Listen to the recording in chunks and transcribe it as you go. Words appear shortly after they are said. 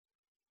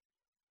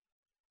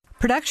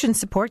Production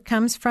support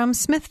comes from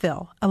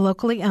Smithville, a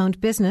locally owned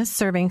business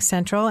serving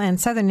central and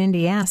southern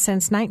Indiana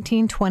since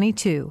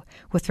 1922,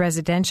 with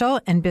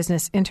residential and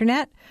business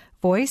internet,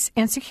 voice,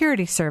 and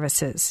security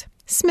services.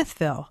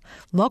 Smithville,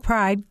 low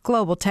pride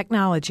global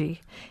technology.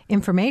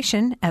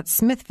 Information at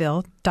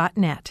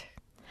smithville.net.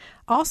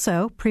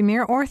 Also,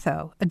 Premier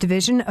Ortho, a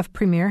division of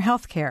Premier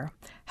Healthcare,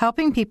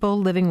 helping people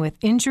living with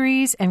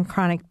injuries and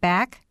chronic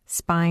back,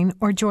 spine,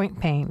 or joint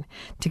pain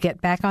to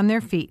get back on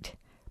their feet.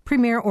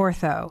 Premier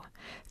Ortho,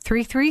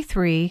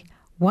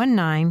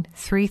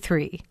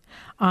 333-1933.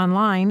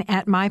 Online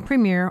at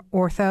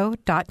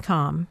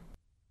mypremierortho.com.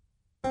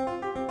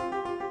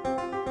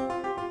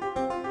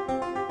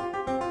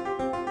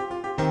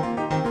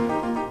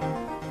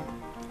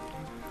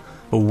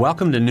 Well,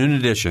 welcome to Noon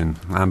Edition.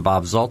 I'm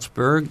Bob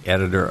Zaltsberg,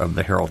 editor of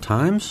the Herald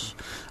Times,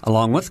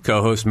 along with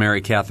co-host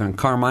Mary Catherine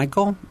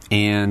Carmichael.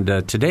 And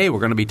today we're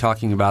going to be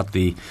talking about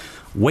the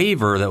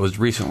waiver that was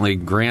recently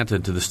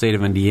granted to the state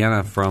of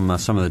Indiana from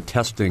some of the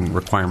testing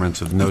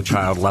requirements of the No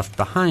Child Left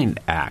Behind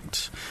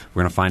Act.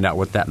 We're going to find out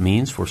what that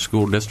means for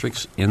school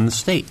districts in the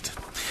state.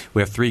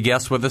 We have three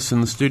guests with us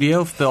in the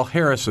studio. Phil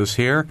Harris is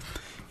here.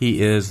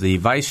 He is the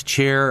vice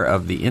chair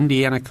of the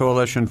Indiana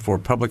Coalition for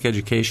Public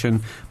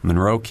Education,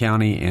 Monroe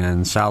County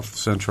and South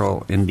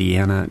Central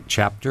Indiana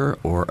chapter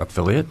or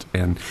affiliate.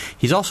 And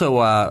he's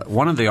also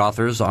one of the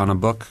authors on a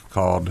book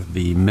called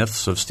The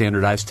Myths of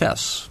Standardized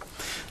Tests.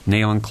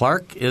 Nayland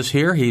Clark is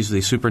here. He's the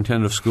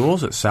superintendent of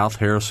schools at South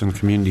Harrison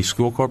Community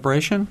School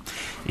Corporation.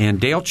 And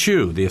Dale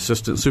Chu, the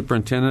assistant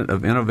superintendent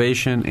of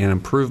innovation and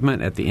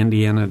improvement at the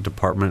Indiana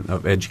Department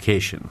of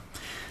Education.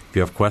 If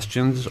you have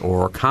questions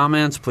or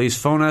comments, please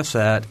phone us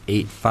at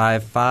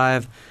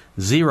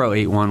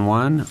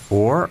 855-0811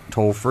 or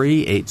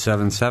toll-free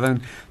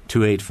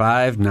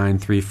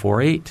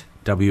 877-285-9348.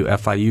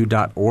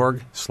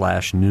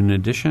 WFIU.org/Noon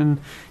Edition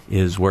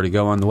is where to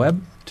go on the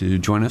web to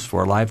join us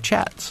for a live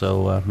chat.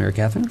 So, Mary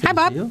Catherine, good Hi,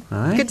 Bob. to see you.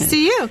 Hi. Good to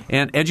see you.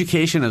 And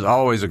education is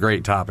always a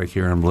great topic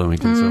here in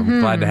Bloomington, so I'm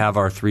glad to have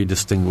our three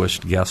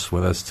distinguished guests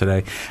with us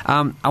today.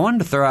 I wanted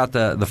to throw out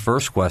the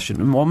first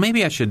question. Well,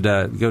 maybe I should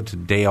go to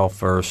Dale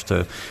first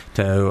to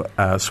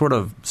sort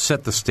of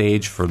set the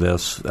stage for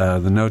this,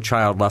 the No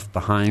Child Left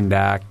Behind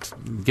Act.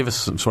 Give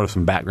us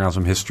some background,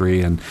 some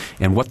history, and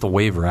what the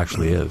waiver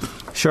actually is.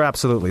 Sure,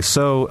 absolutely.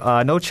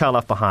 So No Child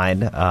Left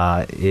Behind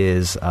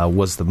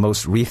was the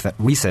most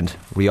recent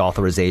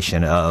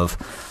reauthorization of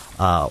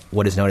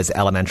what is known as the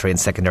Elementary and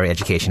Secondary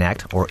Education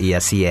Act, or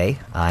ESEA.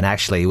 And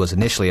actually, it was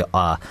initially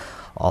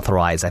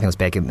authorized, I think it was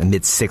back in the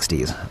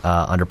mid-'60s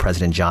under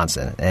President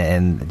Johnson.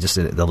 And just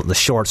the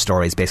short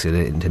story is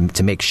basically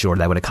to make sure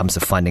that when it comes to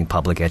funding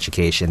public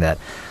education, that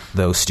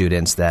those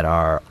students that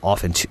are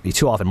often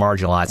too often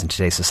marginalized in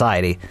today's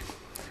society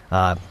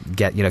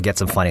get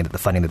some funding, the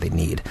funding that they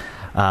need.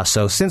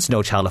 So since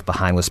No Child Left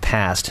Behind was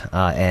passed,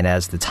 and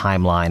as the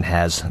timeline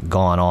has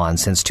gone on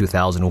since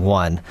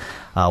 2001,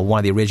 one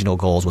of the original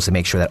goals was to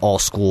make sure that all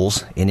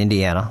schools in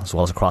Indiana, as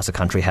well as across the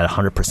country, had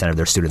 100% of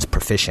their students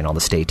proficient on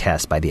the state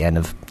test by the end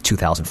of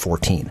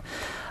 2014.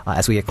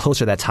 As we get closer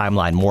to that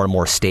timeline, more and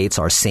more states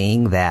are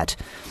seeing that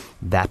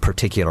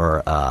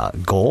particular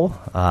goal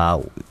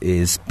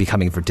is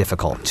becoming very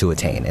difficult to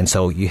attain. And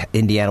so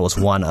Indiana was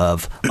one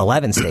of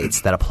 11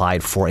 states that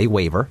applied for a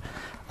waiver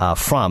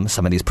from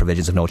some of these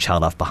provisions of No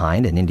Child Left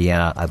Behind. And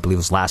Indiana, I believe it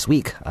was last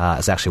week,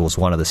 was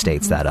one of the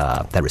states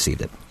that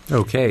received it.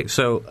 Okay.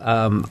 So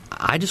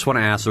I just want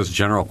to ask this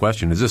general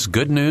question. Is this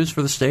good news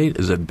for the state?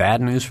 Is it bad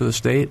news for the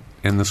state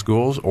and the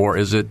schools? Or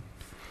is it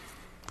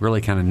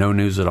really kind of no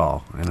news at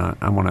all? And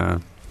I want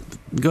to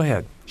 – go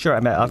ahead. Sure.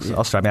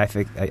 I'll start. I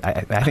think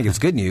it's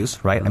good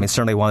news, right? I mean,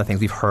 certainly one of the things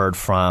we've heard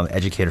from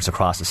educators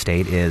across the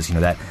state is,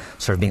 that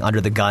sort of being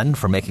under the gun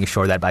for making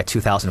sure that by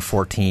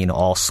 2014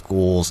 all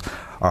schools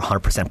are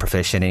 100%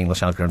 proficient in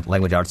English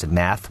language arts and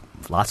math.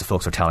 Lots of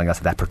folks are telling us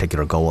that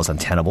particular goal is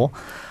untenable.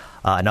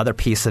 Another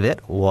piece of it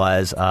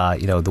was,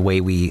 the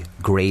way we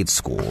grade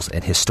schools.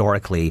 And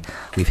historically,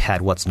 we've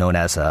had what's known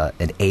as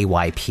an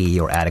AYP,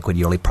 or Adequate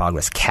Yearly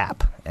Progress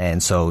Cap.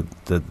 And so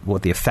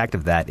what the effect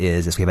of that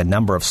is we have a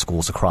number of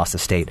schools across the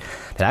state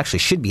that actually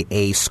should be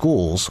A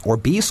schools, or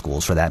B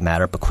schools for that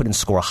matter, but couldn't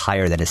score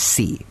higher than a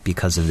C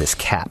because of this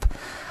cap.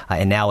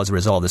 And now, as a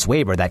result of this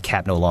waiver, that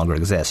cap no longer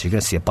exists. You're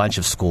going to see a bunch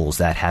of schools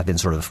that have been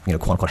sort of,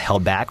 quote unquote,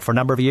 held back for a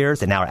number of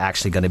years, and now are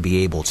actually going to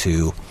be able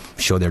to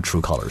show their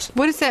true colors.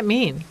 What does that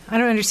mean? I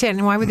don't understand.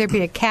 And why would there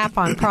be a cap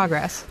on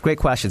progress? Great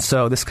question.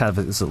 So this kind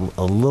of is a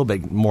little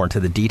bit more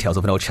into the details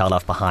of No Child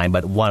Left Behind,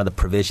 but one of the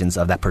provisions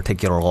of that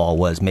particular law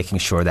was making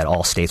sure that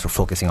all states were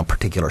focusing on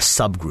particular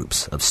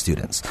subgroups of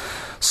students.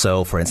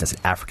 So, for instance,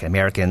 African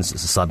Americans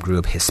is a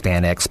subgroup,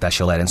 Hispanic,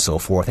 special ed, and so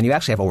forth. And you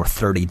actually have over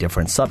 30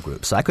 different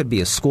subgroups. So I could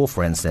be a school,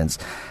 for instance,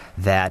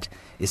 that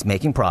is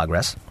making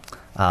progress,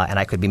 and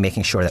I could be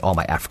making sure that all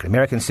my African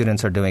American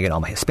students are doing it, all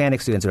my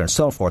Hispanic students are doing it, and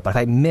so forth. But if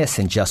I miss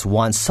in just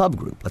one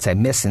subgroup, let's say I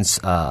miss in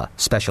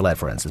special ed,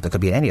 for instance, but it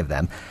could be any of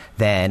them,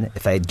 then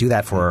if I do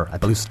that for, I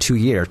believe,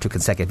 2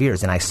 consecutive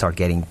years, then I start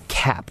getting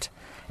capped.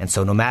 And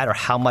so no matter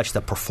how much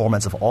the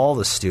performance of all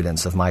the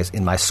students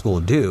in my school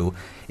do,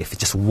 if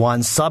just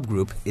one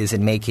subgroup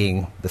isn't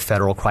making the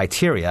federal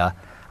criteria,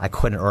 I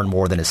couldn't earn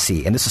more than a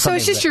C. And this is so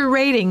it's just your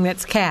rating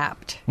that's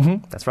capped.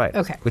 Mm-hmm, that's right.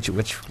 Okay. Which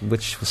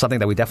was something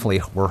that we definitely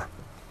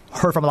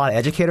heard from a lot of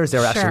educators. They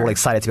were actually really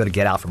excited to be able to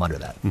get out from under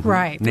that. Mm-hmm.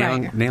 Right.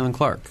 Nayland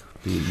Clark,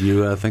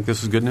 you think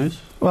this is good news?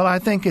 Well, I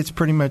think it's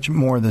pretty much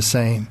more the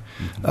same.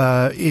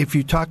 If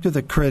you talk to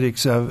the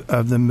critics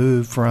of the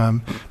move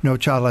from No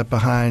Child Left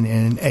Behind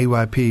and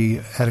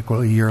AYP,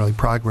 Adequate Yearly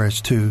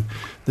Progress, to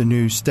the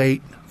new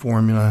state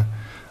formula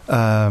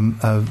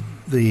of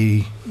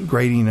the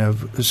grading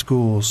of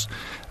schools,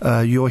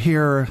 you'll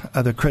hear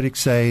the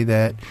critics say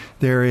that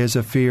there is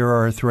a fear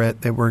or a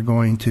threat that we're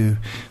going to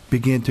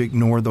begin to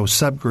ignore those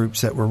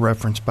subgroups that were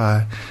referenced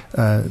by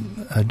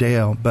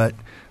Dale. But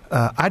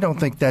I don't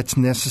think that's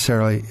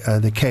necessarily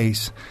the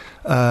case.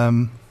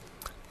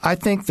 I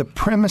think the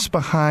premise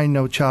behind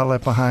No Child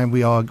Left Behind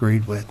we all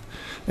agreed with,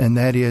 and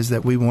that is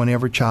that we want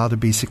every child to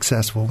be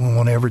successful. We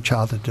want every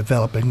child to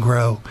develop and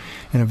grow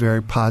in a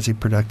very positive,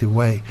 productive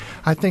way.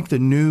 I think the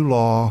new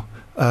law,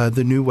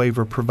 the new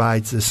waiver,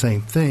 provides the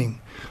same thing.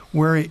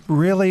 Where it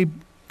really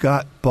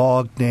got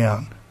bogged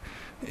down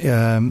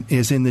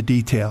is in the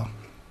detail.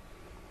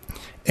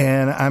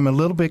 And I'm a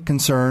little bit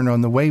concerned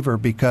on the waiver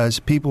because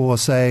people will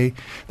say,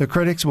 the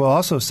critics will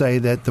also say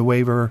that the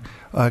waiver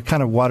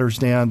kind of waters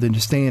down the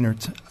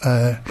standards.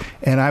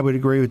 And I would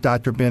agree with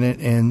Dr. Bennett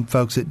and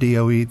folks at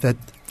DOE that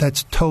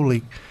that's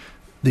totally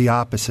the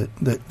opposite.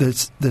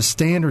 The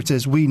standards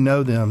as we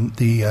know them,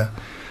 the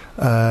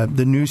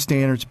new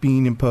standards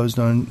being imposed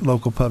on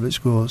local public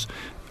schools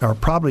are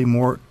probably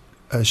more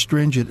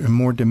stringent and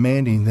more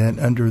demanding than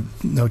under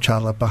No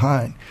Child Left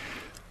Behind.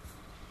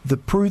 The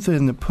proof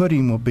in the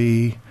pudding will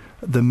be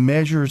the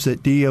measures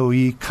that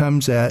DOE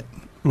comes at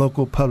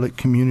local public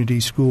community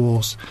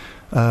schools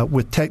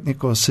with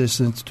technical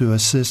assistance to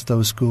assist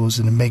those schools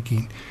in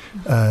making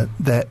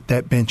that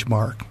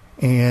benchmark.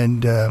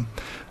 And,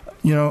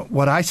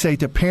 what I say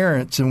to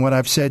parents and what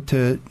I've said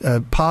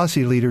to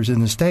policy leaders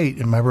in the state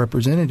and my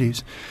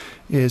representatives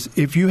is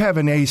if you have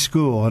an A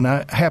school, and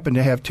I happen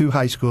to have two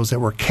high schools that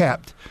were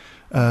capped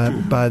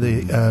by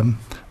the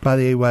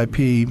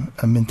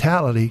AYP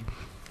mentality.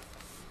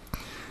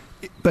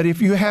 But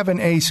if you have an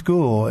A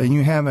school and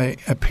you have a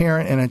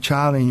parent and a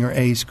child in your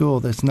A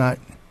school that's not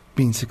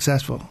being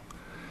successful,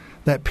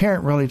 that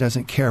parent really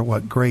doesn't care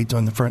what grade's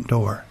on the front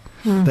door.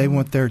 Mm-hmm. They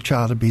want their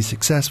child to be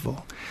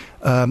successful.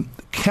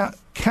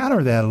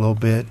 Counter that a little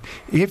bit.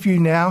 If you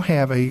now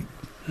have a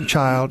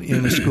child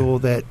in a school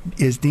that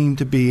is deemed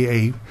to be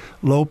a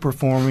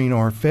low-performing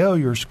or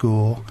failure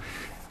school,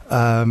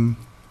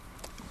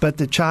 but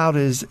the child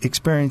is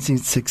experiencing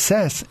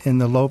success in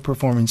the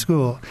low-performing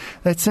school,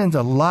 that sends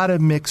a lot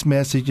of mixed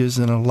messages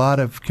and a lot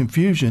of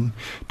confusion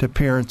to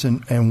parents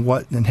and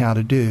what and how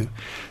to do.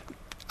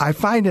 I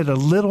find it a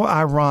little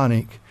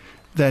ironic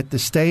that the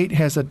state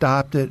has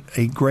adopted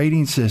a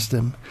grading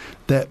system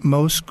that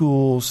most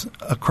schools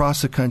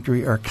across the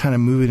country are kind of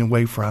moving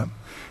away from.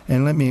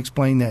 And let me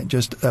explain that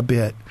just a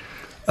bit.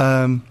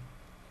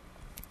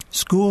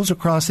 Schools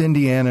across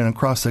Indiana and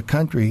across the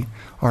country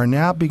are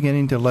now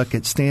beginning to look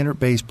at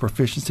standard-based,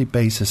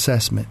 proficiency-based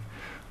assessment.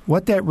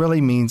 What that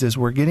really means is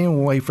we're getting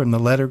away from the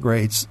letter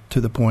grades to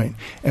the point,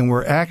 and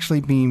we're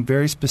actually being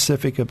very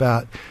specific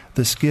about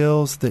the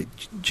skills that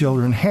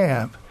children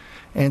have.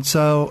 And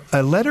so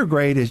a letter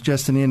grade is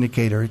just an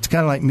indicator. It's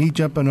kind of like me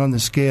jumping on the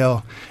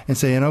scale and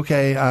saying,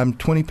 okay, I'm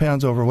 20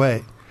 pounds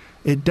overweight.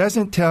 It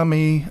doesn't tell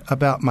me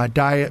about my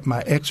diet,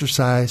 my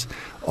exercise,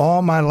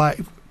 all my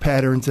life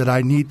patterns that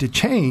I need to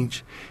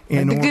change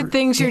the good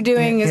things you're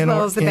doing as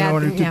well as the bad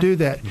things. In order to do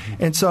that.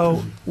 And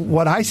so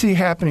what I see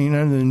happening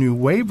under the new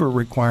waiver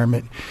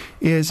requirement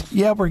is,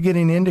 we're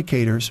getting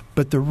indicators,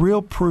 but the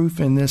real proof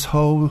in this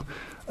whole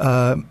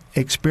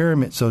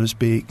experiment, so to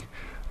speak,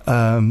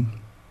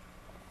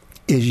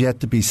 is yet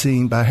to be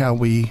seen by how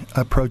we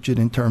approach it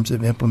in terms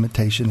of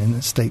implementation in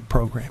the state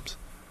programs.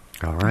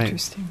 All right.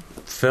 Interesting.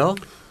 Phil?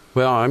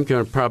 Well, I'm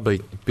going to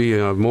probably be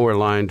more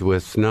aligned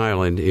with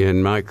Nayland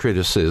in my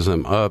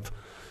criticism of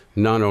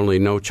not only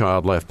No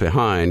Child Left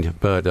Behind,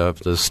 but of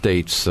the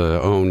state's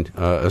own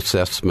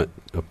assessment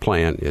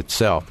plan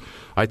itself.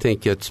 I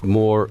think it's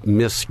more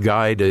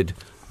misguided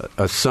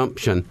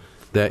assumption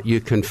that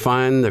you can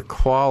find the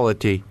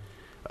quality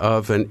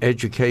of an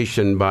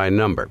education by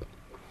number.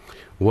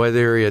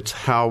 Whether it's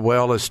how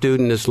well a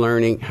student is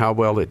learning, how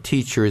well a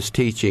teacher is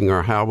teaching,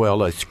 or how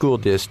well a school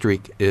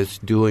district is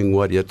doing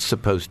what it's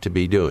supposed to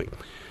be doing.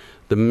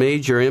 The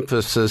major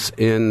emphasis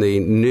in the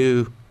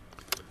new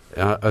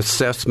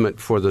assessment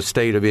for the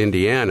state of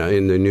Indiana,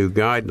 in the new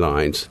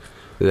guidelines,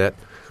 that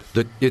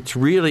it's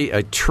really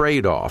a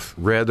trade-off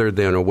rather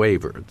than a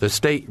waiver. The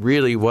state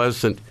really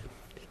wasn't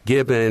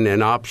given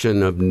an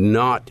option of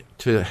not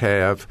to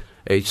have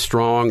a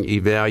strong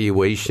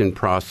evaluation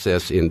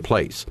process in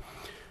place.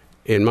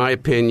 In my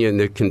opinion,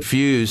 they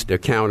confused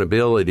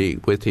accountability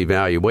with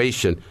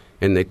evaluation,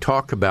 and they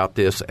talk about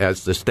this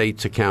as the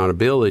state's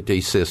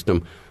accountability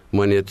system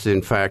when it's,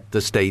 in fact,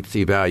 the state's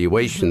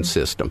evaluation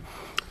system.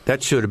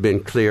 That should have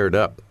been cleared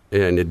up,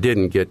 and it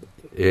didn't get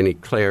any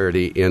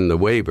clarity in the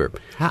waiver.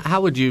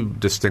 How would you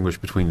distinguish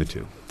between the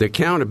two? The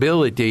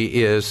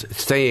accountability is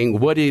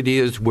saying what it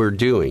is we're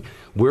doing.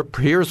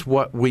 Here's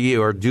what we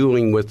are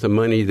doing with the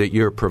money that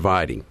you're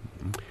providing.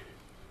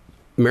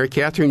 Mary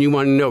Catherine, you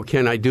want to know,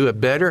 can I do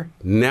it better?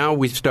 Now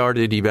we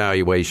started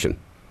evaluation.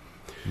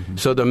 Mm-hmm.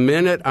 So the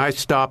minute I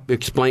stop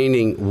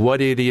explaining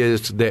what it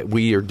is that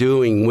we are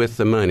doing with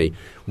the money,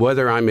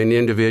 whether I'm an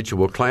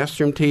individual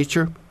classroom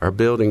teacher, a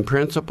building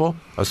principal,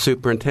 a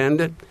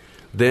superintendent,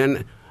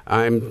 then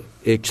I'm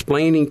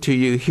explaining to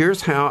you,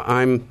 here's how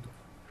I'm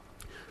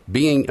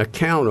being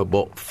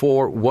accountable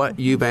for what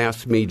you've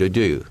asked me to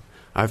do.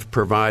 I've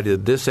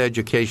provided this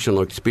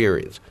educational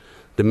experience.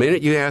 The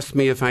minute you asked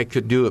me if I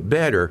could do it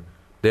better,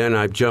 then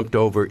I've jumped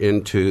over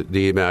into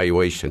the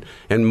evaluation.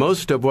 And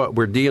most of what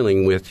we're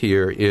dealing with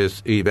here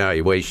is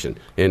evaluation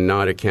and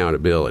not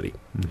accountability.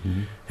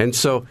 Mm-hmm. And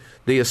so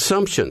the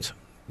assumptions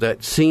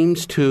that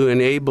seems to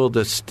enable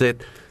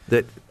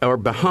that are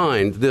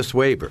behind this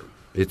waiver,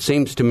 it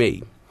seems to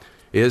me,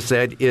 is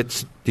that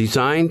it's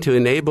designed to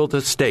enable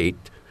the state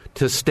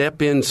to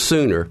step in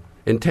sooner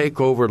and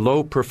take over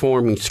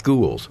low-performing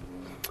schools.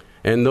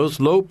 And those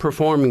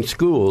low-performing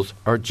schools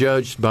are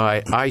judged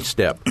by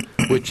ISTEP,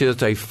 which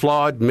is a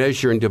flawed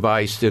measuring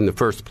device in the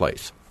first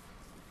place.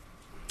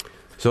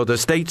 So the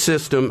state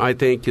system, I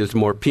think, is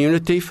more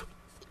punitive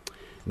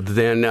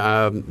than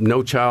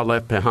No Child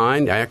Left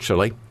Behind,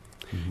 actually.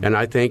 Mm-hmm. And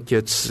I think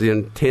it's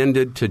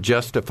intended to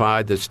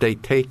justify the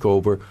state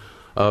takeover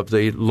of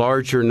the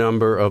larger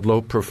number of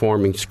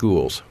low-performing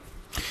schools.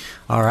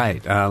 All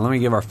right. Let me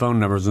give our phone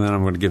numbers, and then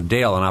I'm going to give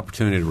Dale an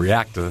opportunity to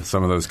react to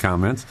some of those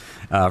comments.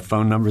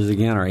 Phone numbers,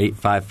 again, are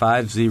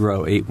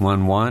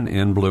 855-0811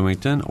 in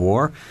Bloomington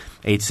or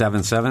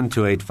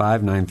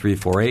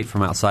 877-285-9348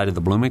 from outside of the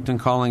Bloomington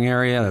calling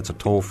area. That's a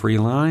toll-free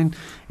line.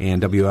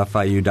 And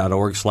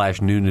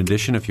WFIU.org/Noon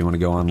Edition if you want to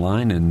go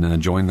online and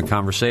join the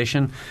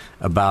conversation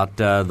about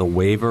the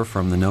waiver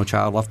from the No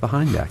Child Left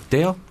Behind Act.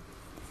 Dale?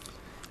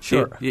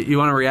 Sure. You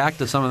want to react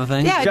to some of the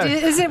things? Yeah. Sure.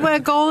 Is it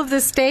a goal of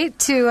the state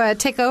to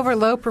take over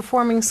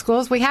low-performing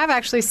schools? We have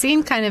actually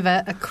seen kind of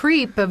a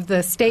creep of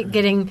the state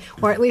getting,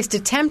 or at least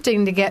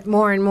attempting to get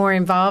more and more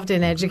involved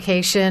in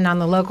education on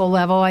the local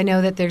level. I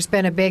know that there's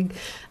been a big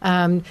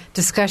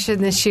discussion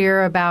this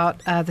year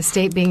about the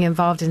state being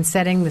involved in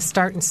setting the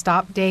start and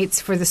stop dates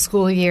for the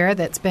school year.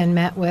 That's been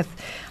met with,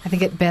 I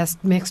think at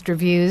best, mixed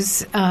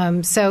reviews.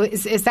 So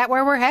is that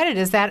where we're headed?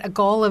 Is that a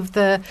goal of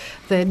the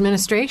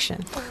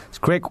administration? It's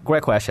great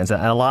questions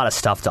and a lot of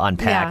stuff to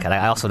unpack. Yeah. And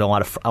I also don't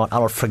want to I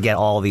don't forget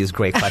all these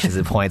great questions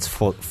and points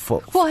folks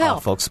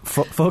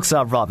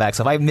brought back.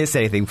 So if I miss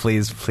anything,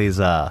 please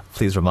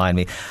remind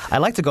me. I'd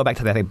like to go back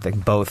to that. I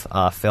think both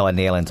Phil and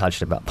Nayland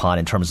touched upon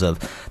in terms of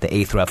the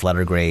A through F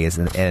letter grades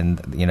and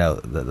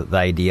the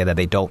idea that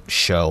they don't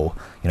show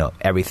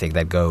everything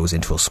that goes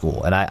into a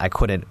school. And I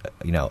couldn't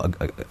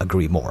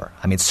agree more.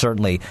 I mean,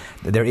 certainly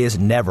there is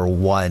never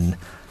one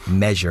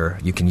measure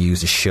you can use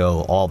to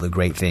show all the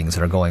great things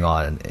that are going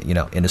on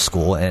in a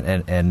school.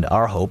 And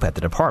our hope at the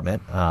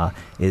department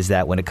is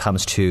that when it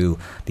comes to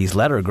these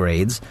letter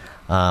grades,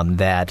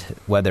 that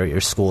whether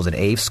your school is an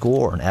A school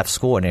or an F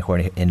school or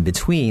anywhere in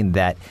between,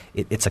 that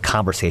it's a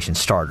conversation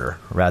starter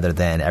rather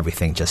than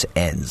everything just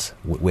ends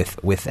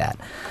with that.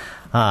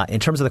 In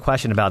terms of the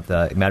question about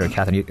the matter,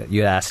 Catherine,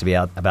 you asked me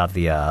about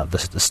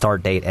the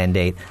start date, end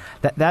date.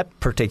 That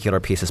particular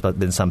piece has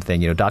been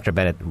something, Dr.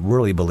 Bennett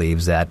really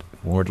believes that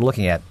when we're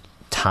looking at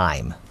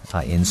time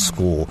in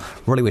school,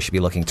 really we should be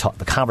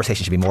the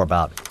conversation should be more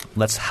about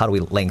how do we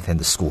lengthen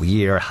the school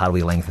year, how do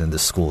we lengthen the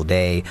school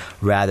day,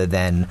 rather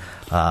than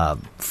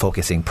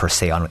focusing per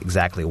se on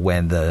exactly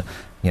when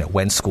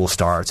when school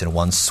starts and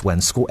when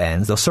school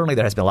ends. Though certainly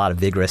there has been a lot of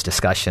vigorous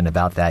discussion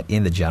about that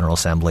in the General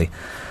Assembly.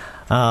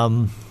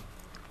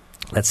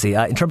 Let's see.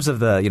 In terms of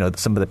the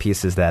some of the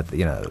pieces that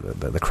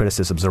the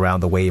criticisms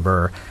around the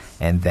waiver,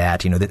 and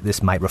that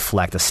this might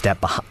reflect a step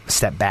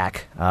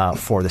back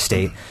for the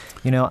state.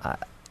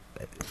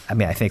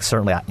 I think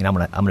certainly I'm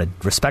going to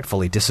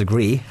respectfully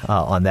disagree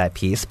on that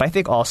piece. But I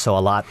think also a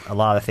lot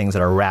of things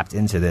that are wrapped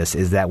into this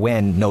is that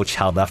when No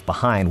Child Left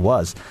Behind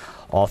was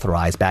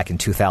authorized back in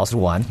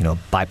 2001,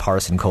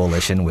 bipartisan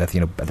coalition with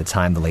at the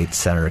time the late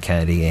Senator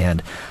Kennedy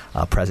and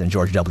President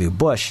George W.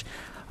 Bush,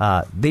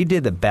 they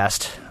did the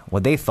best.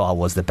 What they thought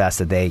was the best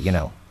that they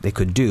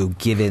could do,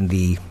 given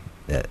the,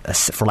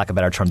 for lack of a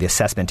better term, the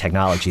assessment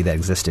technology that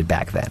existed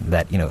back then.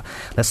 That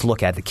let's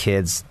look at the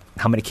kids,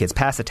 how many kids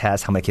pass the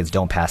test, how many kids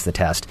don't pass the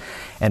test.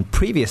 And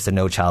previous to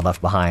No Child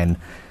Left Behind,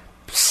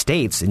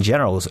 states in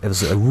general it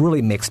was a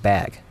really mixed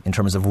bag in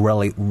terms of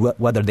really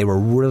whether they were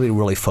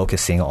really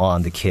focusing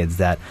on the kids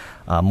that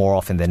more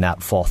often than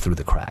not fall through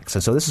the cracks.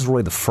 And so this is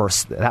really the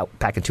first.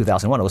 Back in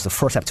 2001, it was the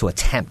first step to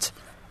attempt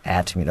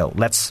at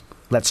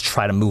let's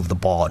try to move the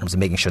ball in terms of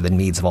making sure the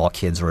needs of all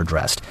kids are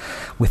addressed.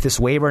 With this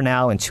waiver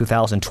now in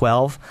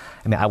 2012,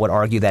 I would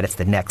argue that it's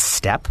the next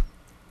step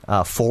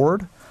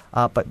forward.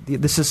 But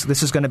this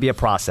is going to be a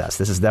process.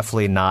 This is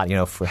definitely not,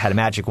 if we had a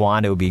magic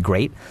wand, it would be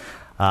great.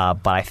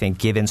 But I think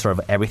given sort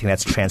of everything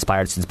that's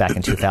transpired since back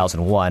in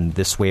 2001,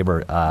 this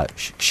waiver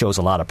shows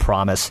a lot of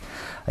promise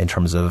in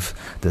terms of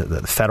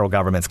the federal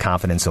government's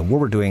confidence in what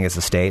we're doing as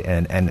a state,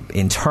 and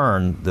in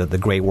turn, the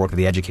great work that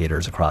the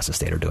educators across the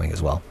state are doing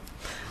as well.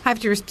 I have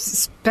to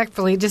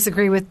respectfully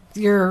disagree with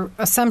your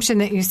assumption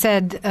that you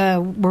said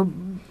we're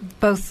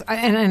both,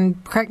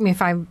 and correct me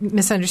if I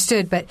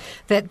misunderstood, but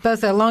that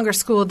both a longer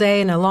school day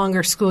and a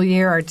longer school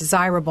year are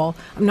desirable.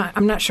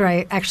 I'm not sure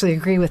I actually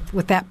agree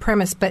with that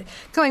premise. But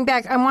going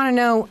back, I want to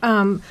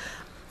know,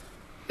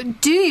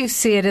 do you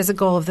see it as a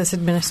goal of this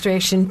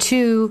administration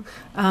to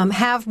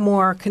have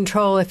more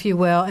control, if you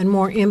will, and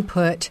more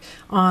input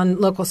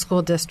on local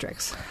school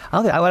districts?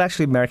 I would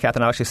actually, Mary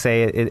Catherine, I would actually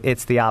say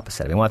it's the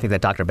opposite. I mean, one thing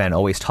that Dr. Ben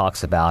always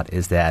talks about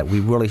is that we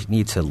really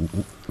need to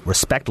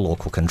respect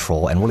local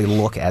control and really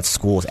look at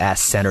schools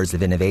as centers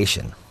of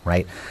innovation,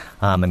 right?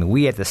 I mean,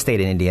 we at the state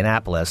in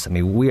Indianapolis, I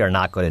mean, we are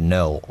not going to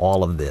know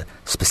all of the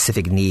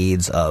specific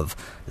needs of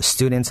the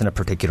students in a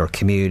particular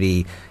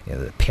community,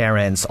 the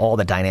parents, all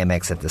the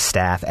dynamics at the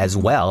staff, as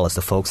well as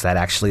the folks that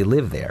actually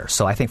live there.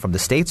 So I think from the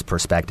state's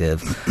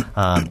perspective,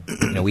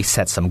 we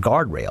set some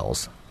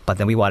guardrails, but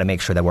then we want to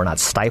make sure that we're not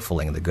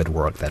stifling the good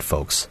work that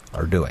folks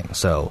are doing.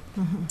 So,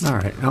 All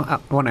right. I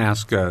want to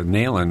ask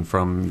Nayland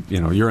from,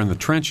 you're in the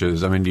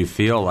trenches. I mean, do you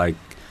feel like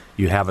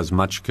you have as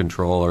much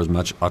control or as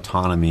much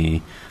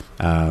autonomy?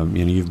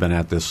 You've been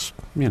at this,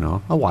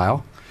 a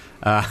while.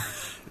 Do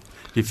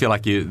you feel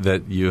like you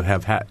do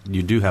have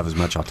as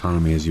much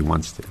autonomy as you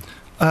once did?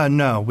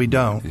 No, we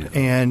don't.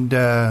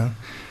 Yeah.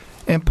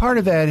 And part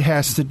of that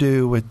has to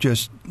do with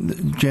just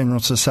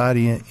general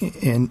society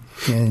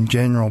in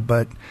general.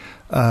 But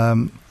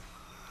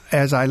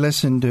as I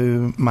listen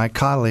to my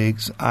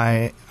colleagues,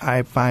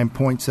 I find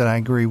points that I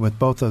agree with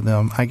both of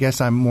them. I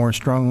guess I'm more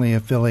strongly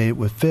affiliated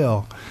with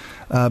Phil.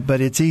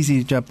 But it's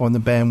easy to jump on the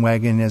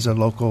bandwagon as a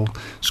local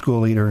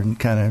school leader and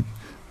kind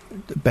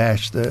of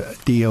bash the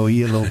DOE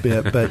a little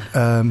bit.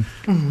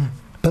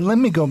 But let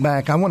me go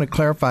back. I want to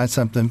clarify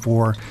something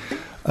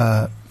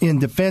in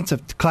defense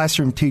of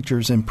classroom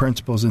teachers and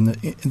principals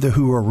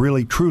who are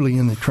really truly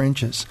in the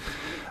trenches.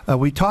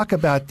 We talk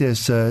about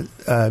this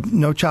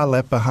No Child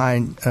Left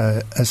Behind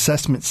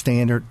assessment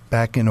standard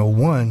back in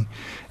 2001,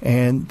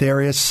 and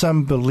there is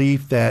some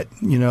belief that,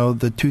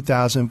 the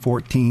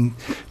 2014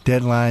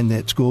 deadline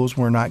that schools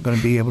were not going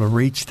to be able to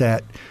reach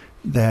that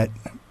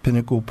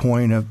pinnacle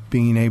point of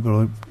being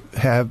able to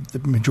have the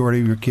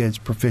majority of your kids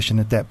proficient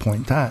at that point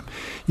in time.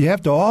 You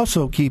have to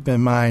also keep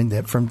in mind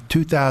that from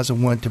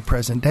 2001 to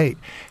present date,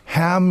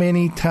 how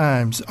many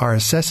times our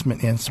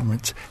assessment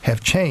instruments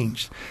have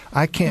changed.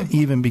 I can't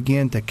even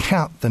begin to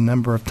count the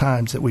number of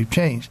times that we've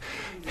changed.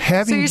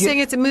 So you're saying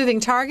it's a moving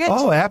target?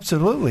 Oh,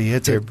 absolutely.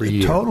 It's a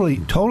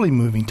totally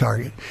moving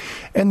target.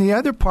 And the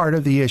other part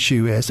of the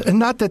issue is, and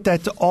not that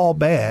that's all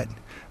bad,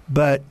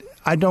 but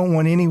I don't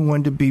want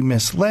anyone to be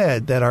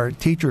misled that our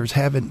teachers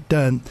haven't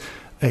done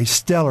a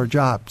stellar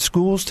job.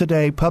 Schools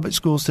today, public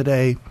schools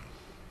today,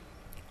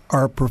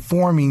 are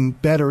performing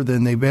better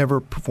than they've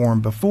ever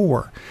performed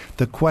before.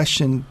 The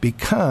question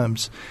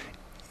becomes,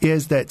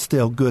 is that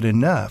still good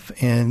enough?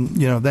 And,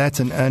 that's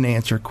an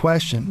unanswered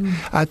question.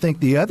 I think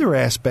the other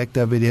aspect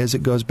of it is,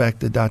 it goes back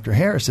to Dr.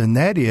 Harris, and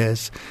that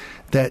is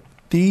that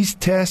these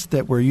tests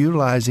that we're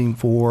utilizing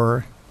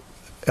for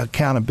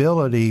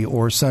accountability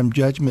or some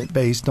judgment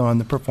based on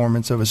the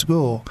performance of a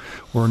school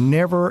were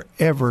never,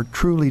 ever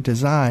truly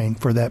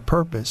designed for that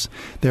purpose.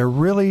 They're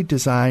really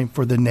designed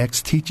for the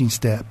next teaching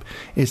step.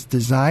 It's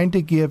designed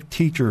to give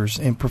teachers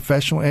and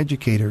professional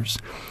educators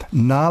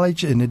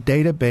knowledge in a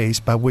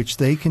database by which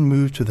they can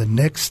move to the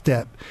next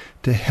step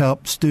to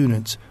help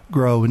students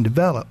grow and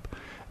develop.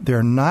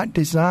 They're not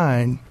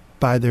designed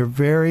by their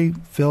very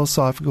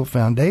philosophical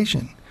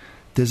foundation,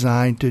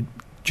 designed to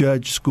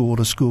judge school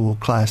to school,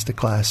 class to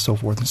class, so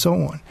forth and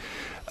so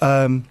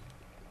on.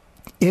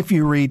 If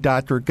you read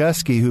Dr.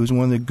 Gusky, who's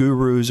one of the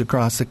gurus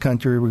across the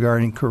country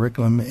regarding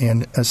curriculum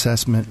and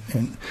assessment,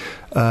 and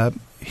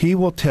he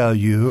will tell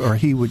you, or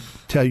he would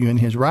tell you in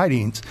his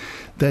writings,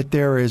 that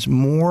there is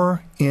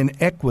more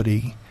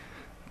inequity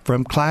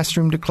from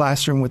classroom to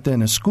classroom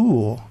within a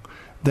school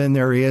than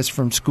there is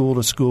from school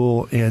to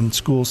school and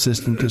school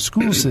system to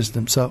school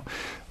system. So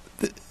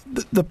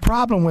the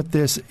problem with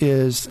this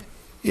is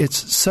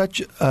it's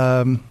such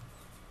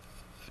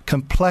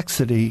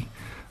complexity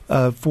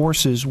of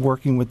forces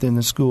working within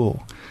the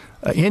school.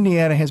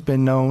 Indiana has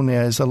been known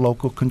as a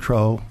local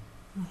control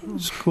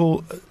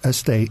school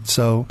state.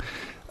 So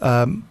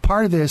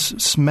part of this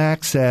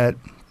smacks at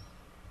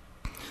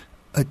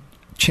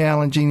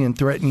challenging and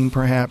threatening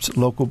perhaps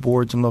local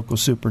boards and local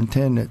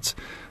superintendents.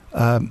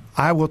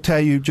 I will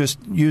tell you, just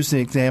use the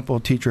example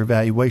of teacher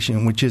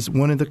evaluation, which is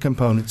one of the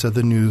components of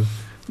the new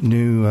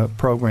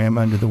program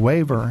under the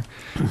waiver,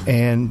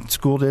 and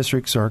school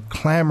districts are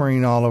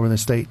clamoring all over the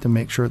state to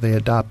make sure they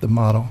adopt the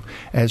model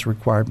as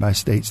required by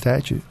state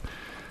statute.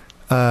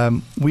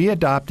 We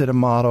adopted a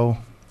model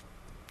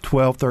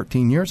 12,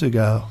 13 years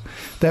ago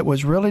that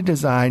was really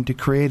designed to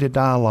create a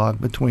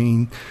dialogue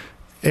between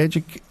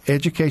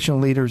educational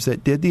leaders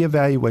that did the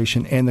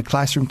evaluation and the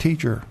classroom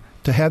teacher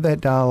to have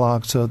that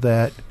dialogue so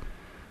that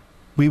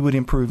we would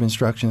improve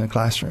instruction in the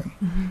classroom.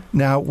 Mm-hmm.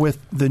 Now, with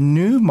the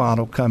new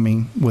model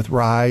coming with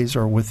RISE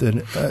or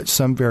with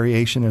some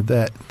variation of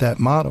that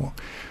model,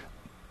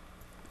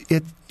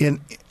 and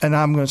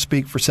I'm going to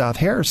speak for South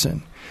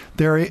Harrison,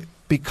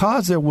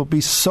 because there will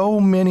be so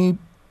many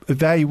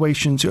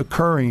evaluations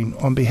occurring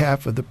on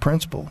behalf of the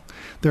principal,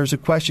 there's a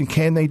question,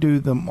 can they do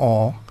them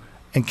all?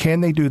 And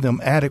can they do them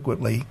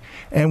adequately?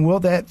 And will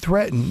that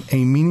threaten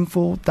a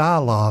meaningful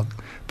dialogue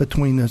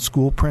between the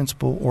school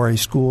principal or a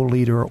school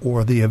leader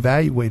or the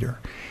evaluator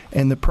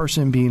and the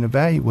person being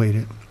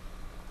evaluated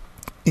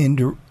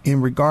in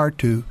regard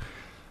to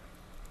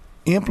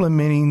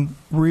implementing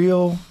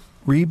real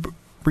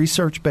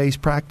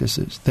research-based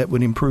practices that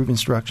would improve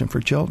instruction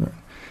for children?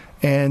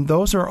 And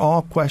those are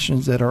all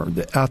questions that are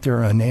out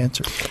there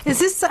unanswered.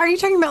 Are you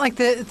talking about like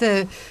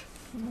the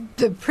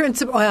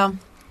principal? Well,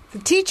 the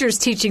teacher's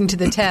teaching to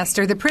the test,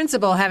 or the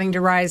principal having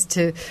to rise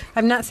to.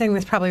 I'm not saying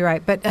this probably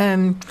right, but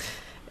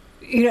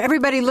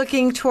everybody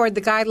looking toward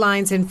the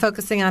guidelines and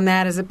focusing on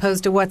that as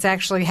opposed to what's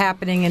actually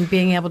happening and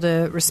being able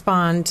to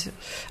respond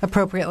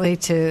appropriately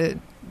to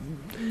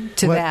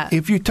that.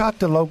 If you talk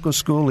to local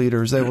school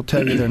leaders, they will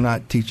tell you they're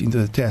not teaching to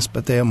the test,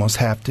 but they almost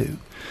have to.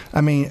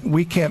 I mean,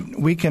 we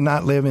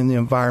cannot live in the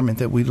environment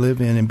that we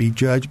live in and be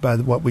judged by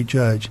what we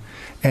judge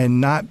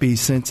and not be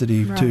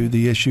sensitive to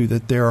the issue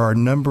that there are a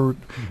number of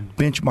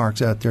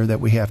benchmarks out there that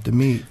we have to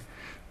meet.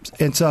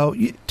 And so,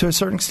 to a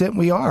certain extent,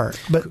 we are.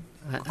 But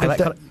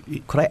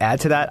could I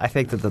add to that? I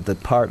think that the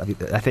part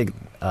 – I think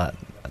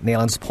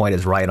Nalen's point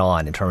is right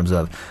on in terms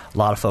of a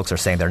lot of folks are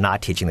saying they're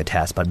not teaching the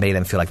test, but many of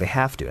them feel like they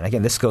have to. And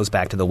again, this goes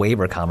back to the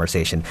waiver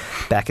conversation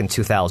back in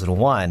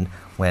 2001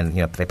 when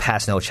they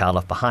passed No Child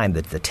Left Behind.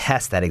 The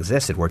tests that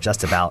existed were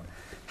just about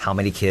how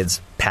many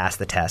kids pass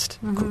the test,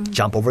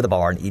 jump over the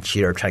bar, and each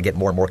year try to get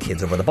more and more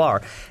kids over the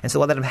bar. And so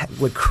what that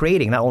we're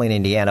creating, not only in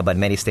Indiana but in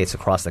many states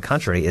across the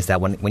country, is that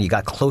when you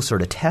got closer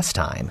to test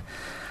time,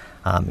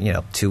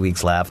 2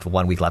 weeks left,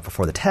 1 week left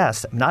before the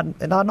test. Not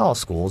in all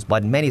schools,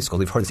 but in many schools,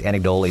 we've heard this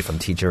anecdotally from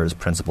teachers,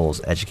 principals,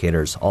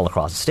 educators all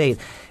across the state,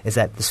 is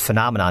that this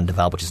phenomenon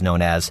developed, which is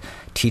known as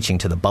teaching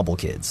to the bubble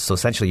kids. So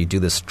essentially you do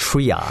this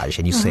triage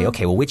and you say,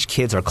 okay, well, which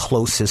kids are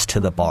closest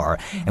to the bar?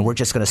 And we're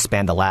just going to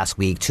spend the last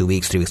week, 2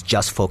 weeks, 3 weeks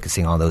just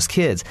focusing on those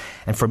kids.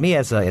 And for me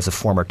as a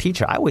former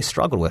teacher, I always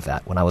struggled with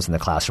that when I was in the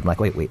classroom.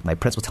 Like, wait, my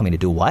principal told me to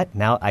do what?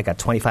 Now I got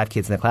 25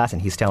 kids in the class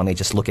and he's telling me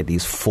just look at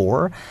these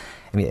 4.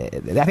 I mean, I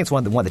think it's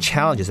one of the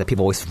challenges that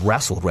people always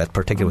wrestled with,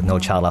 particularly with No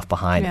Child Left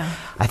Behind. Yeah.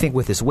 I think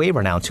with this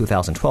waiver now in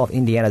 2012,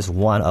 Indiana is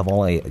one of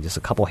only just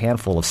a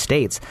handful of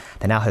states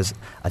that now has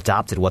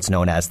adopted what's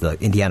known as the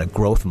Indiana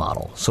growth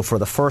model. So for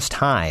the first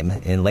time,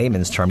 in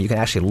layman's term, you can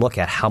actually look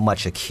at how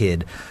much a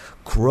kid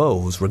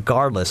grows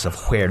regardless of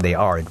where they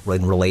are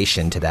in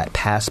relation to that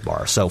pass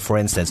bar. So, for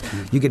instance,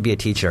 you could be a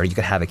teacher, you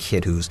could have a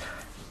kid who's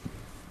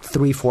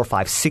 3, 4,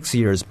 5, 6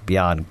 years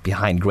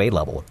behind grade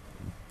level,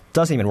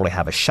 doesn't even really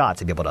have a shot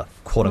to be able to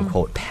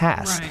quote-unquote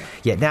pass. Right.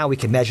 Yet now we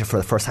can measure for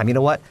the first time, you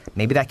know what,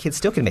 maybe that kid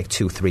still can make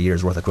 2-3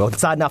 years worth of growth.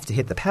 It's not enough to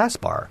hit the pass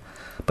bar.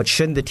 But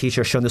shouldn't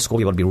the school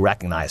be able to be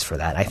recognized for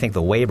that? And I think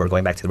the waiver,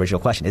 going back to the original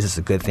question, is this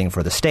a good thing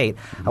for the state?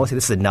 I would say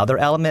this is another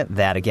element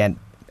that, again,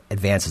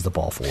 advances the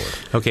ball forward.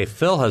 Okay,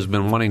 Phil has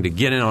been wanting to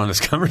get in on this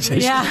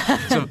conversation.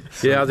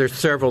 Yeah, there's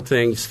several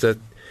things that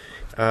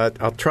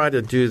I'll try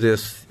to do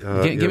this.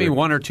 Give me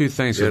one or two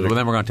things, then we're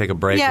going to take a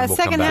break and we'll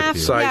come back to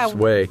you. Precise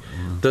way.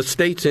 The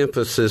state's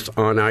emphasis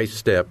on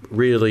ISTEP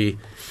really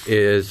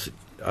is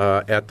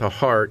at the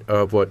heart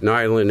of what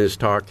Nyland is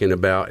talking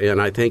about,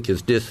 and I think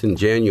is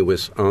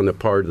disingenuous on the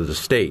part of the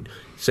state,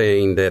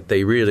 saying that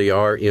they really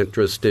are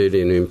interested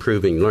in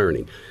improving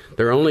learning.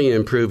 They're only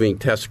improving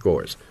test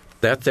scores.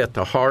 That's at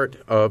the heart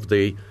of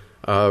the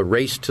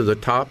race to the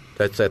top.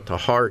 That's at the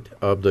heart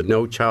of the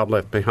No Child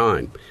Left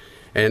Behind.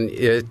 And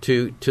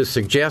to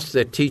suggest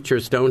that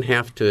teachers don't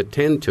have to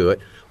attend to it,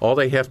 all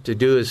they have to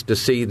do is to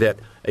see that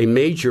a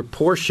major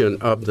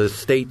portion of the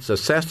state's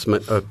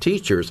assessment of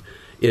teachers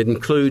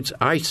includes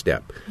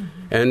ISTEP. Mm-hmm.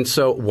 And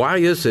so why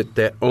is it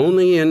that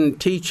only in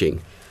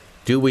teaching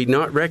do we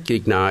not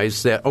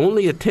recognize that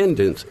only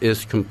attendance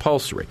is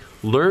compulsory?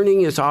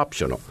 Learning is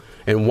optional.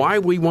 And why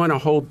we want to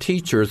hold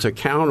teachers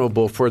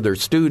accountable for their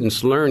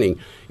students' learning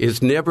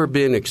is never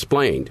been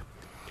explained.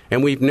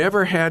 And we've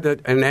never had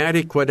an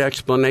adequate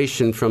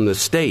explanation from the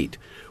state.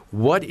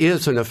 What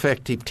is an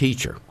effective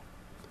teacher?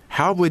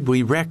 How would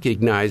we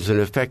recognize an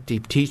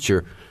effective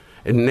teacher?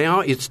 And now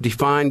it's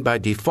defined by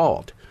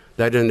default,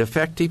 that an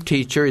effective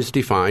teacher is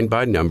defined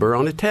by number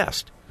on a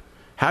test.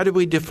 How do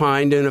we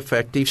define an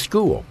effective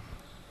school?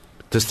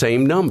 The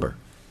same number.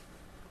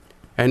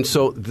 And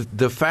so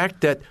the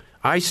fact that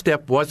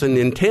ISTEP wasn't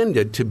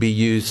intended to be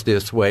used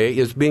this way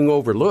is being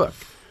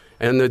overlooked.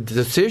 And the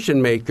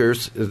decision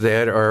makers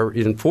that are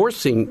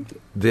enforcing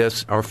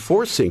this are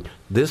forcing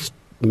this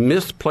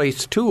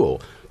misplaced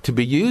tool to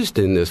be used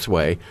in this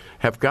way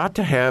have got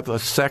to have a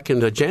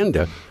second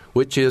agenda,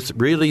 which is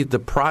really the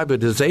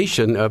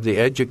privatization of the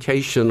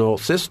educational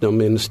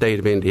system in the state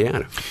of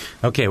Indiana.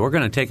 Okay, we're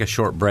going to take a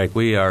short break.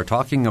 We are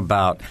talking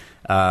about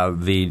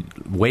the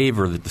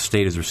waiver that the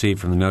state has received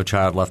from the No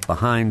Child Left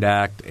Behind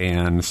Act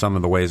and some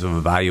of the ways of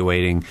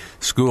evaluating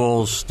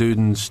schools,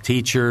 students,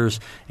 teachers,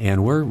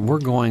 and we're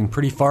going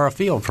pretty far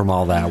afield from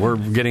all that. We're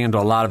getting into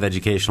a lot of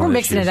educational issues. We're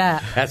mixing it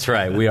up. That's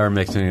right. We are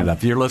mixing it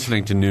up. You're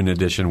listening to Noon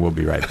Edition. We'll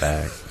be right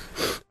back.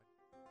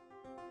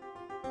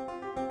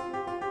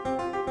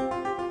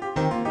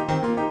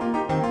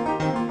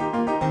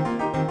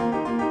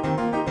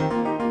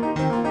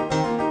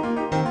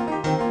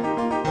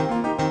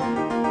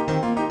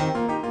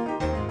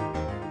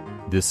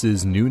 This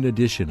is Noon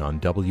Edition on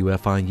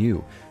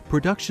WFIU.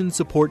 Production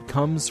support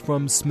comes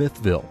from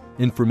Smithville.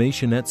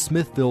 Information at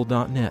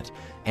smithville.net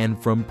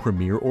and from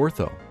Premier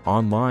Ortho,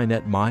 online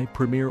at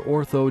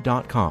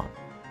mypremierortho.com.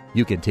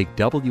 You can take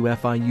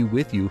WFIU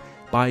with you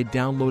by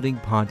downloading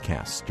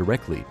podcasts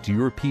directly to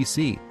your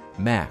PC,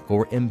 Mac,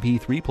 or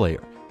MP3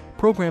 player.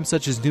 Programs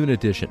such as Noon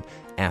Edition,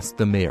 Ask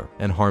the Mayor,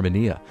 and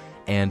Harmonia,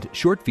 and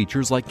short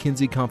features like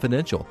Kinsey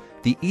Confidential,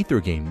 the Ether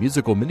Game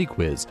musical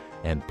mini-quiz,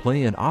 and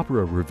play and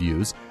opera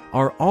reviews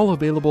are all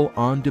available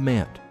on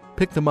demand.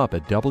 Pick them up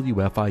at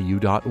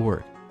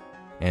WFIU.org.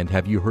 And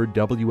have you heard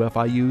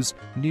WFIU's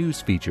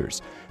news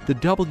features? The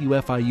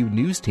WFIU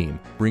News Team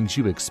brings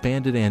you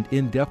expanded and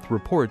in-depth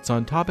reports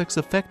on topics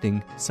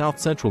affecting South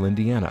Central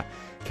Indiana.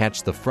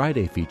 Catch the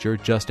Friday feature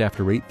just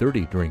after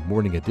 8:30 during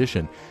Morning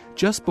Edition,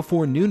 just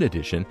before Noon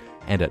Edition,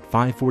 and at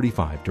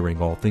 5:45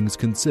 during All Things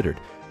Considered.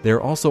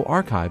 They're also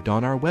archived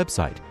on our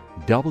website,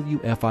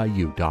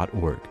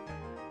 WFIU.org.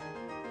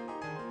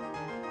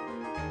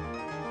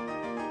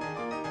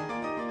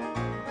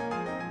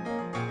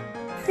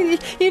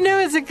 You know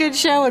it's a good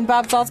show when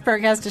Bob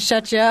Salzberg has to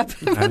shut you up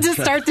to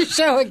start the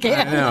show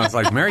again. I know. It's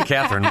like, Mary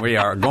Catherine, we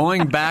are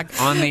going back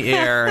on the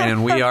air,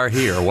 and we are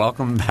here.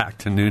 Welcome back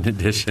to Noon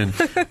Edition.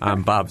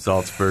 I'm Bob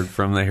Salzberg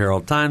from the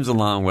Herald Times,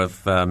 along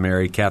with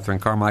Mary Catherine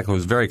Carmichael,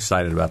 who's very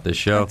excited about this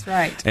show. That's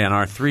right. And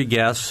our three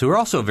guests who are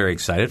also very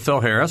excited.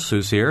 Phil Harris,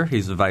 who's here.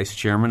 He's the vice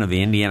chairman of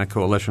the Indiana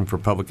Coalition for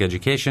Public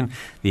Education,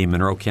 the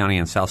Monroe County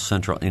and South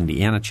Central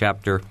Indiana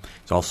chapter.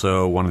 He's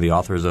also one of the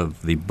authors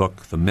of the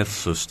book, The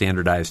Myths of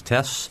Standardized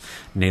Tests.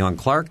 Nayland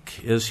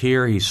Clark is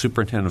here. He's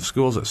superintendent of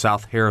schools at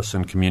South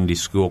Harrison Community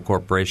School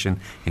Corporation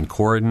in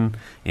Corydon.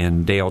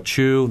 And Dale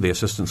Chu, the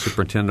assistant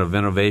superintendent of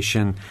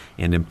innovation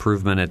and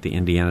improvement at the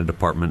Indiana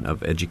Department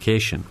of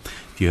Education.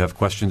 If you have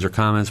questions or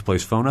comments,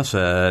 please phone us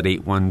at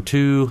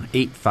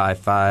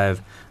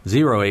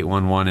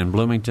 812-855-0811 in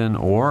Bloomington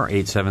or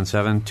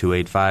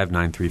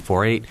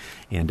 877-285-9348.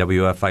 And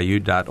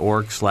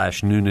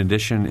WFIU.org/Noon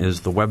Edition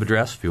is the web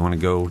address if you want to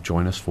go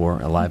join us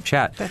for a live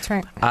chat. That's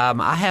right.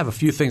 I have a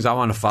few things I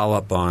want to follow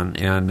up on,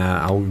 and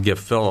I'll give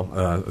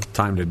Phil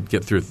time to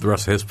get through the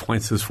rest of his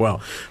points as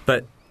well.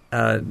 But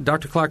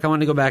Dr. Clark, I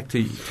want to go back to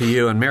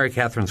you and Mary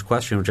Catherine's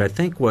question, which I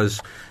think was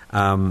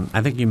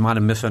I think you might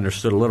have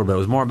misunderstood a little bit. It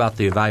was more about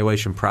the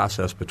evaluation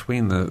process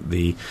between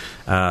the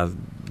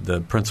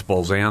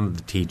principals and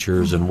the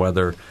teachers, and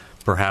whether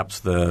perhaps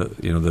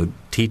the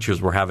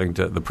teachers were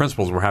the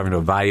principals were having to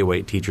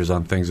evaluate teachers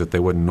on things that they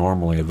wouldn't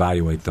normally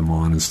evaluate them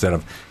on, instead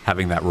of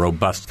having that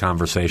robust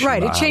conversation.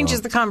 Right. It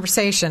changes the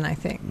conversation, I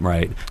think.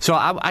 Right. So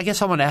I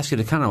guess I want to ask you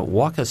to kind of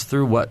walk us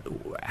through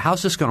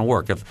how's this going to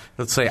work? If,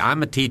 let's say,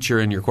 I'm a teacher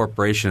in your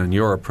corporation and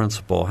you're a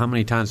principal, how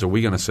many times are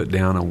we going to sit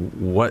down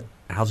and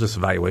how's this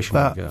evaluation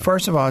going to go?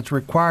 First of all, it's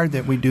required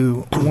that we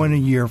do one a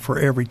year for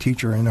every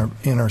teacher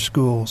in our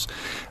schools.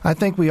 I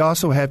think we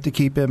also have to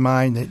keep in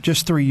mind that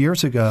just 3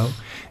 years ago,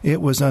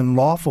 it was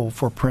unlawful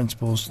for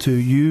principals to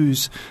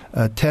use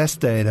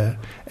test data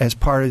as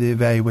part of the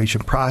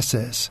evaluation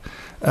process.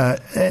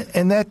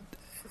 And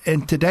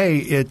today,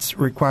 it's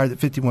required that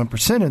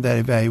 51% of that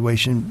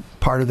evaluation,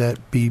 part of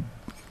that be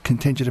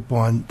contingent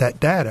upon that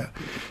data.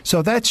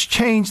 So that's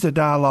changed the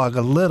dialogue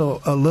a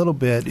little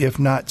bit, if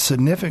not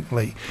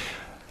significantly.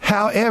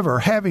 However,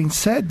 having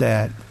said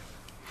that,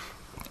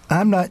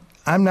 I'm not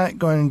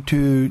going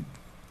to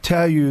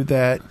tell you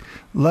that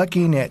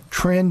looking at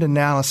trend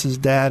analysis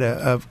data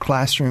of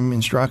classroom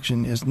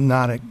instruction is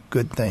not a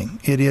good thing.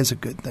 It is a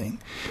good thing.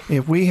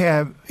 If we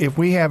have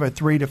a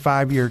 3 to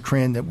 5 year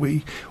trend that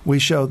we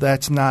show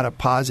that's not a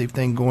positive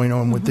thing going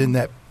on within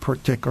that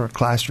particular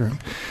classroom,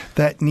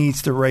 that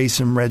needs to raise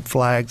some red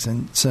flags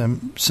and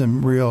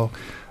some real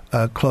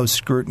close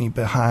scrutiny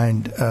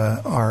behind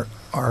our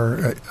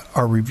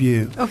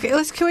review. Okay,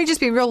 can we just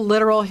be real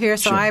literal here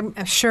so I'm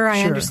sure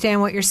I understand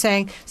what you're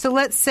saying? So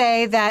let's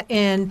say that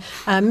in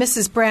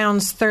Mrs.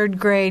 Brown's third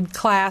grade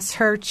class,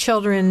 her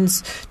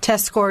children's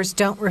test scores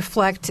don't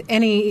reflect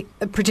any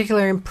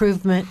particular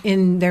improvement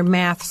in their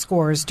math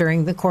scores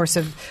during the course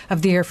of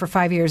the year for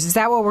 5 years. Is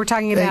that what we're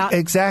talking about?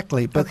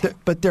 Exactly.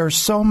 But there are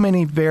so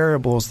many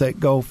variables that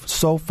go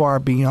so far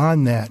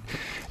beyond that.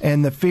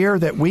 And the fear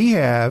that we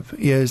have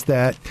is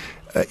that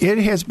it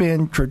has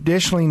been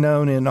traditionally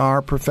known in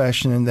our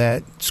profession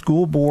that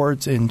school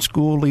boards and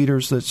school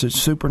leaders, that's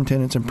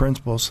superintendents and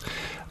principals,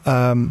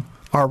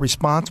 are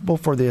responsible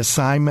for the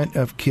assignment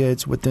of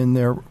kids within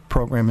their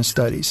program of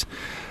studies.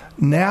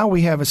 Now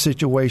we have a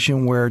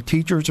situation where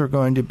teachers are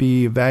going to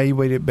be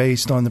evaluated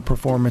based on the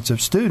performance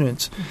of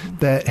students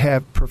that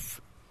have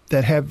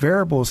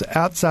variables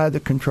outside the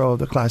control of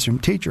the classroom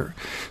teacher.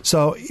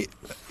 So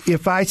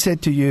if I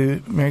said to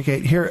you, Mary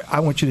Kate, here, I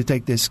want you to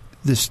take this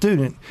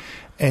student,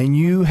 and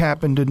you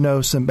happen to know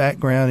some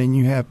background and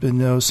you happen to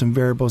know some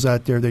variables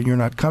out there that you're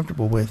not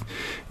comfortable with,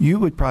 you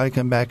would probably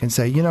come back and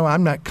say,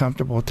 I'm not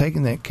comfortable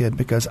taking that kid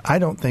because I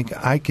don't think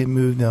I can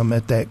move them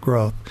at that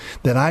growth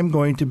that I'm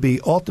going to be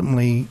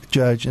ultimately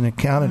judged and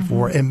accounted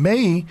for. And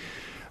may,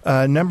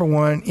 number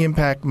one,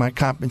 impact my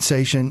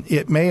compensation.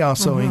 It may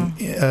also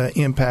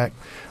impact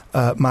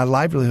my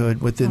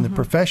livelihood within the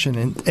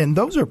profession. And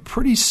those are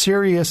pretty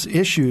serious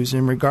issues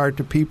in regard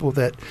to people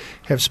that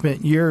have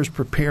spent years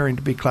preparing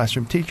to be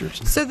classroom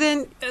teachers. So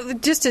then,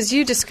 just as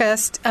you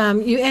discussed,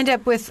 you end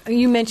up with,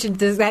 you mentioned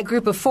that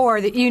group of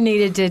 4 that you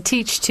needed to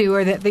teach to,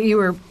 or that you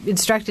were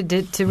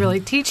instructed to really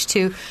teach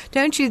to.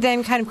 Don't you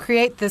then kind of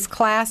create this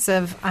class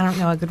of, I don't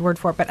know a good word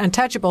for it, but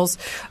untouchables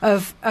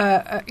of,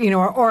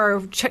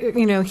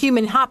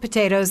 human hot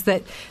potatoes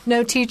that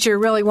no teacher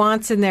really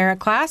wants in their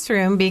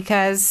classroom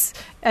because,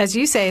 as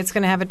you say, it's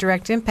going to have a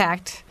direct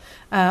impact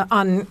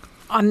on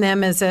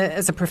them as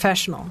a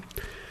professional.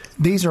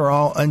 These are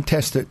all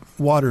untested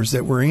waters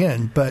that we're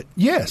in. But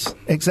yes,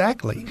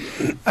 exactly.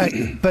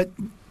 But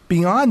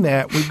beyond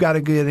that, we've got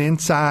to get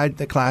inside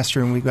the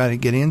classroom. We've got to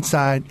get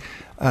inside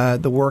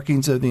the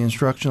workings of the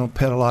instructional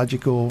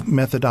pedagogical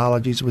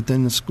methodologies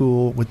within the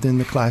school, within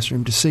the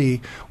classroom, to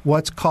see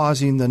what's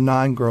causing the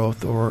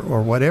non-growth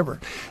or whatever.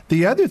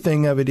 The other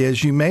thing of it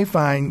is you may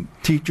find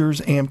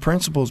teachers and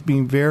principals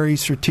being very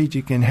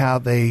strategic in how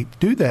they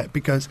do that,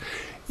 because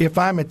if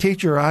I'm a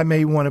teacher, I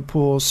may want to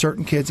pull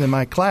certain kids in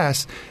my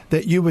class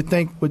that you would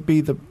think would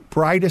be the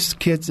brightest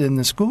kids in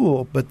the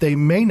school, but they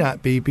may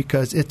not be,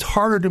 because it's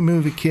harder to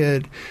move a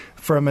kid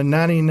from a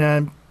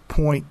 99.2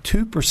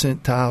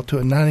 percentile to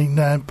a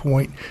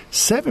 99.7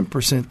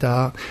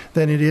 percentile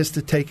than it is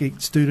to take a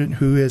student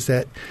who is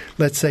at,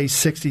 let's say,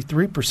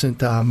 63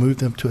 percentile, move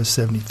them to a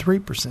 73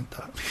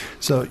 percentile.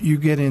 So you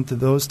get into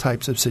those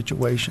types of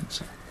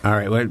situations. All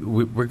right,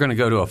 we're going to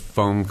go to a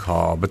phone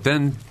call, but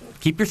then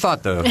keep your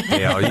thought, though,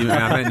 Gail.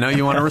 I know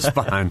you want to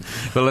respond,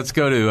 but let's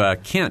go to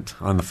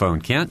Kent on the phone.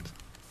 Kent?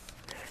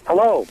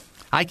 Hello.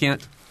 Hi,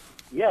 Kent.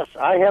 Yes,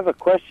 I have a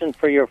question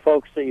for your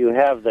folks that you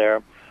have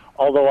there,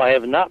 although I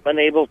have not been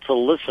able to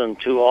listen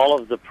to all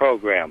of the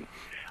program.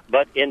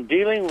 But in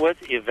dealing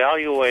with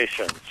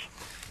evaluations,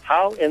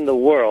 how in the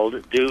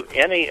world do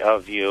any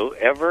of you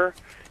ever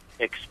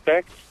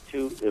expect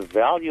to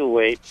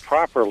evaluate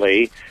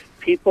properly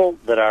people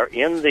that are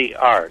in the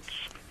arts,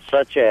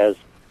 such as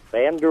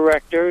band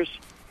directors,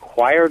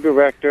 choir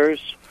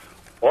directors,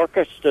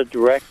 orchestra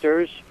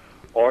directors,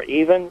 or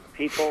even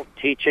people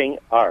teaching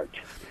art?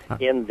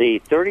 In the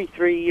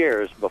 33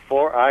 years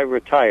before I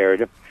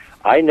retired,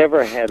 I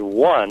never had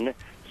one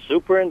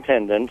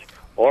superintendent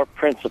or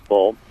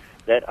principal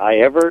that I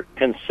ever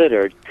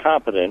considered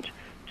competent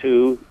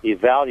to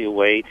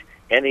evaluate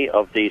any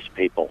of these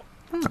people.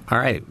 All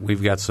right.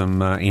 We've got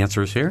some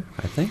answers here,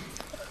 I think.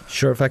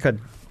 Sure, if I could.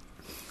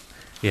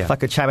 Yeah. If I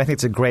could chime, I think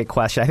it's a great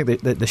question. I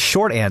think the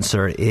short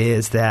answer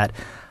is that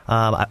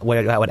what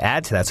I would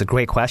add to that, it's a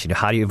great question.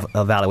 How do you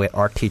evaluate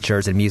art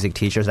teachers and music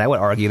teachers? And I would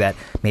argue that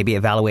maybe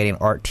evaluating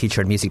an art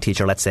teacher and music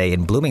teacher, let's say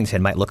in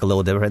Bloomington, might look a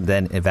little different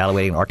than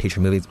evaluating an art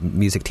teacher and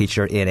music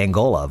teacher in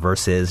Angola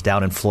versus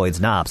down in Floyd's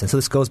Knobs. And so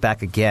this goes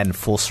back again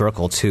full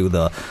circle to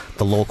the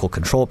local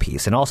control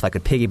piece. And also, if I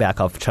could piggyback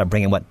off, try to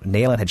bring in what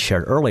Nayland had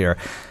shared earlier.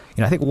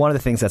 I think one of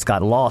the things that's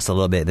got lost a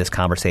little bit in this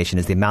conversation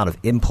is the amount of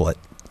input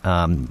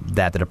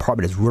that the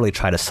department has really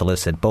tried to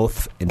solicit,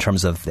 both in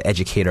terms of the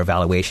educator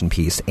evaluation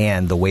piece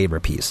and the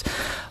waiver piece.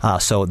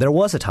 So there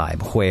was a time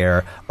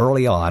where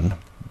early on,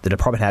 the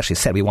department actually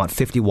said we want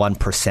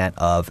 51%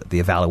 of the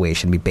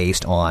evaluation to be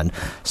based on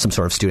some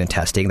sort of student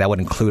testing. That would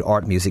include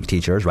art music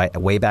teachers, right,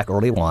 way back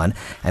early on.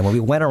 And when we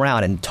went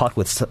around and talked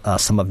with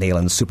some of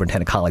Nayland's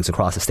superintendent colleagues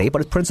across the state,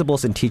 but as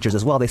principals and teachers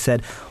as well, they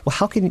said, well,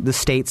 how can the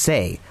state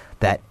say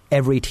that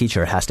every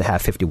teacher has to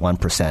have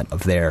 51%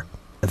 of their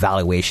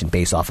evaluation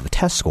based off of a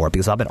test score?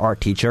 Because I'm an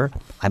art teacher,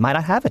 I might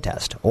not have a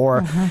test.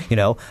 Or,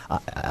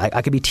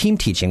 I could be team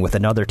teaching with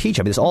another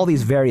teacher. I mean, there's all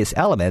these various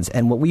elements.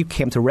 And what we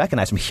came to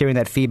recognize from hearing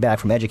that feedback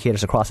from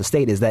educators across the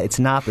state is that it's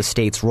not the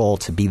state's role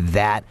to be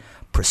that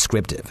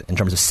prescriptive in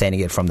terms of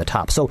sending it from the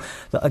top. So,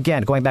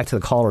 again, going back to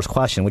the caller's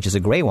question, which is a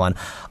great one,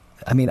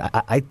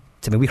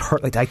 we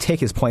heard. I take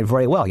his point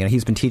very well.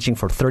 He's been teaching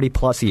for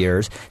 30-plus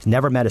years. He's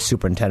never met a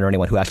superintendent or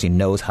anyone who actually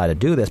knows how to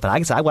do this. But I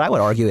guess what I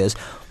would argue is,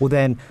 well,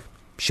 then,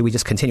 should we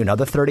just continue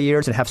another 30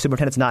 years and have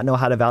superintendents not know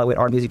how to evaluate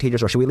art music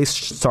teachers? Or should we at least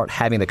start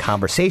having the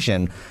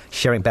conversation,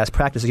 sharing best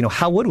practices?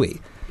 How would we?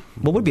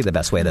 What would be the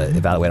best way to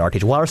evaluate art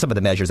teachers? What are some of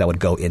the measures that would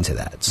go into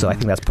that? So I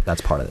think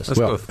that's part of this.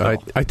 Well,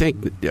 I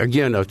think,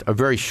 again, a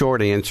very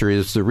short answer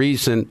is the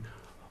reason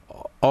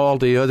all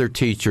the other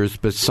teachers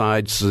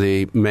besides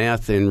the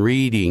math and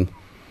reading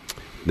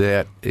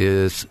that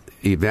is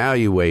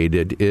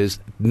evaluated is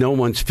no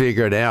one's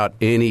figured out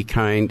any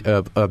kind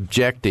of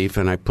objective,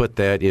 and I put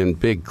that in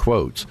big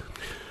quotes,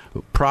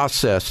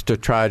 process to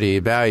try to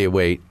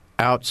evaluate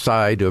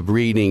outside of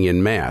reading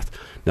and math.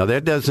 Now,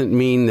 that doesn't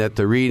mean that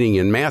the reading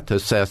and math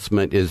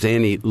assessment is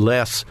any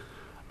less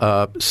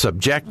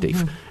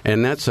subjective.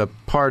 And that's a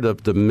part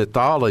of the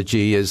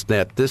mythology, is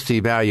that this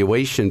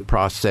evaluation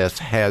process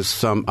has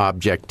some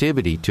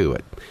objectivity to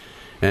it.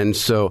 And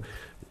so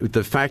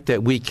the fact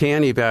that we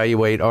can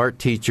evaluate art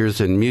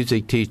teachers and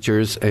music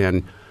teachers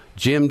and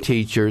gym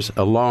teachers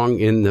along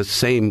in the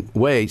same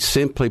way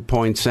simply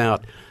points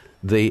out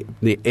the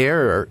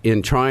error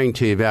in trying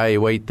to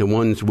evaluate the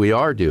ones we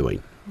are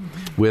doing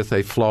with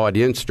a flawed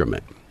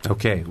instrument.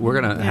 Okay, we're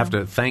going to have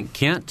to thank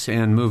Kent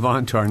and move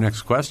on to our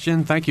next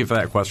question. Thank you for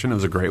that question. It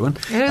was a great one.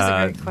 It is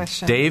a great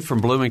question. Dave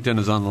from Bloomington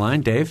is on the line.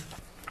 Dave?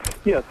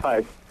 Yes,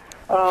 hi.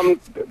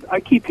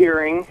 I keep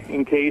hearing,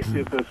 in case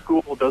if a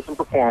school doesn't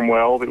perform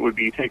well, it would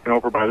be taken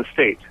over by the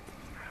state.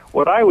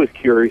 What I was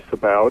curious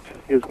about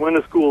is when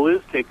a school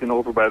is taken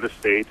over by the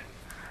state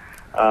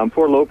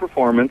for low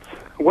performance,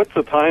 what's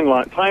the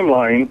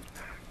timeline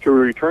to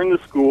return the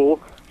school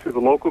to the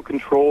local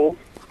control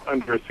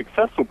under a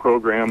successful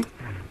program,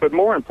 but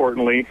more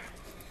importantly,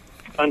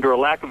 under a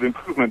lack of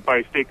improvement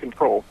by state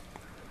control?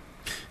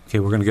 Okay,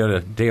 we're going to go to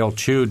Dale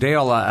Chu.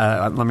 Dale,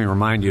 let me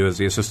remind you, is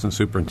the Assistant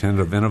Superintendent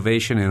of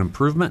Innovation and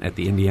Improvement at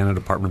the Indiana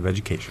Department of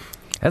Education.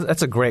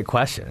 That's a great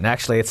question. And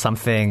actually, it's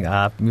something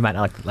you might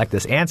not like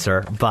this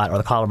answer, or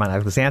the caller might not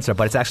like this answer,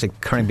 but it's actually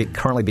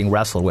currently being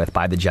wrestled with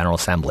by the General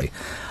Assembly.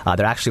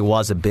 There actually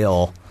was a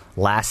bill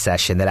last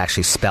session that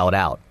actually spelled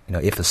out,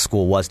 if a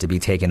school was to be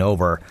taken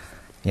over,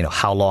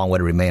 how long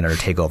would it remain under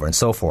takeover and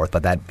so forth.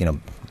 But that,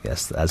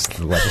 yes, as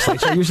the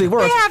legislature usually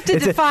works. We have to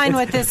define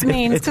what this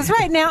means, because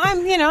right now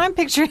I'm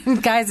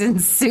picturing guys in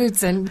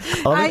suits and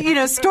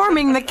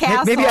storming the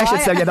castle. Maybe I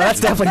should say,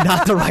 that's definitely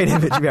not the right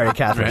image, Mary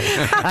Catherine.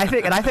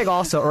 Right. I think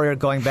also earlier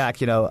going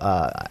back,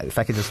 if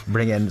I could just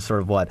bring in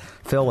sort of what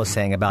Phil was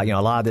saying about,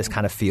 a lot of this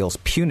kind of feels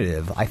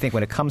punitive. I think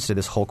when it comes to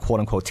this whole quote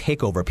unquote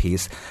takeover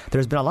piece,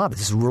 there's been a lot of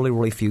this really,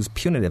 really feels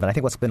punitive, and I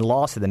think what's been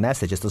lost in the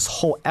message is this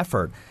whole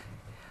effort.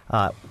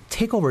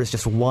 Takeover is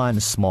just one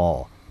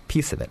small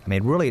piece of it. I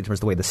mean, really, in terms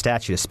of the way the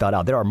statute is spelled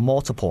out, there are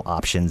multiple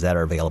options that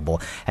are available.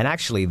 And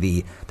actually,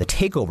 the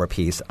takeover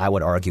piece, I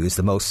would argue, is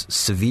the most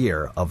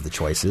severe of the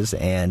choices.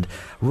 And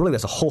really,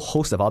 there's a whole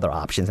host of other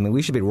options. I mean,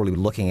 we should be really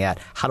looking at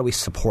how do we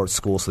support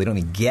schools so they don't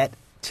even get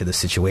to the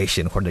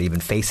situation where they're even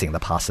facing the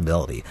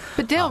possibility.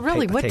 But Dale,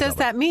 really, what does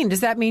that mean?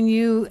 Does that mean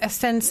you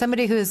send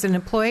somebody who is an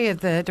employee of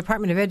the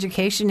Department of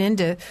Education in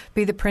to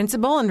be the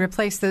principal and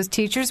replace those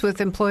teachers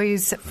with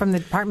employees from the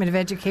Department of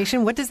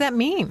Education? What does that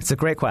mean? It's a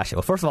great question.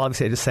 Well, first of all,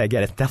 let me just say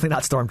again, it's definitely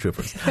not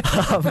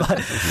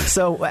stormtroopers.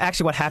 So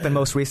actually what happened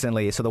most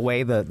recently, so the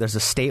way there's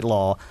a state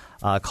law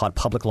called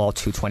Public Law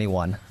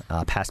 221,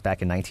 passed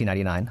back in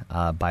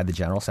 1999 by the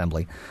General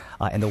Assembly.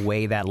 And the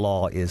way that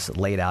law is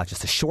laid out,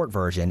 just a short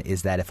version,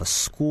 is that if a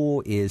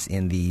school is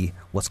in the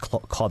what's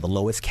called the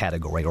lowest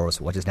category, or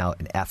what is now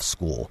an F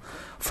school,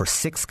 for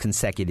 6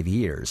 consecutive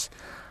years,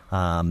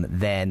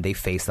 then they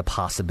face the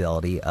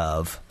possibility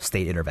of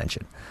state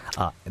intervention.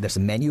 There's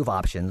a menu of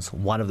options.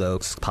 One of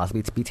those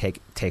possibly to be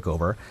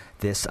takeover.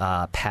 This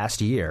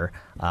past year,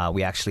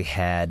 we actually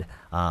had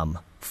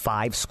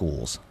 5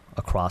 schools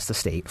across the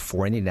state,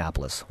 4 in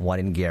Indianapolis, 1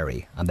 in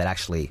Gary, that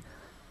actually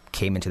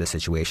came into the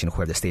situation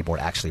where the state board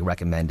actually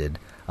recommended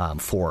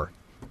for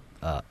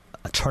a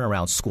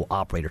turnaround school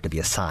operator to be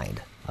assigned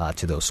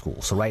to those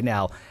schools. So right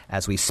now,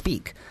 as we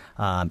speak,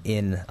 there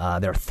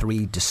are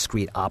 3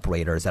 discrete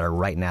operators that are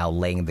right now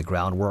laying the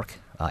groundwork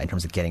in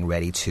terms of getting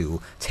ready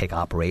to take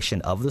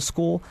operation of the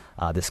school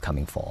this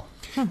coming fall.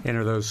 And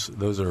are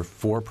those are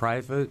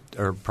for-profit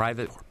or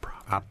private?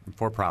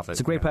 For-profit. It's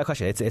a great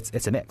question.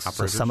 It's a mix.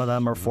 So some of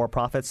them are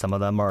for-profit, some of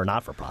them are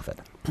not-for-profit.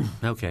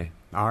 Okay.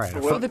 All right.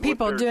 So the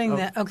people doing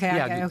that. Okay.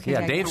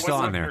 Yeah, Dave's still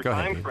on there. Go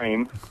ahead.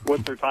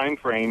 What's their time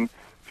frame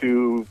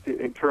to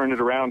turn it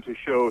around to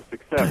show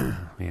success?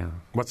 Yeah.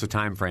 What's the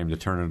time frame to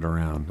turn it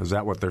around? Is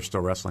that what they're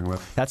still wrestling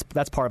with?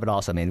 That's part of it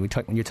also. I mean, when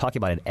you're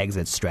talking about an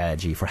exit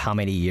strategy for how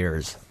many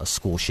years a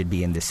school should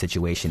be in this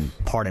situation,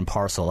 part and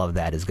parcel of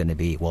that is going to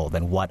be, well,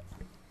 then what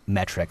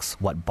metrics,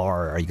 what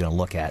bar are you going to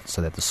look at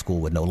so that the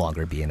school would no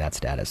longer be in that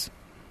status?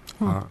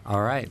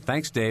 All right.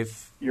 Thanks,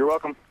 Dave. You're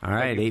welcome. All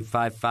right.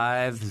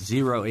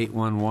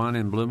 855-0811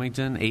 in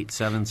Bloomington,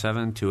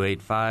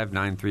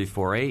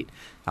 877-285-9348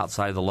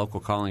 outside the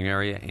local calling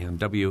area, and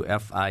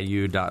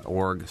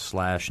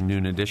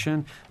WFIU.org/noon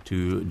edition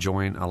to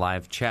join a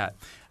live chat.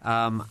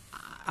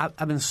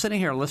 I've been sitting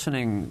here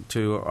listening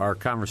to our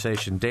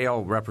conversation.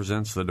 Dale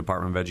represents the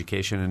Department of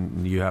Education,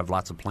 and you have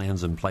lots of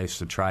plans in place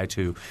to try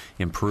to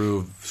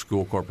improve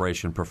school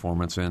corporation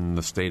performance in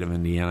the state of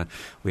Indiana.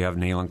 We have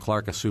Nayland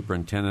Clark, a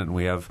superintendent, and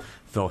we have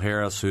Phil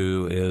Harris,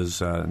 who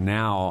is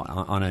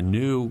now in a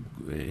new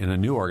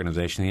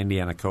organization, the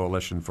Indiana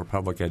Coalition for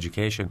Public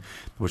Education,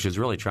 which is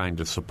really trying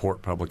to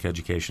support public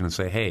education and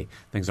say, hey,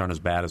 things aren't as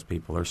bad as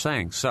people are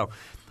saying. So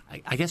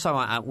I guess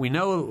we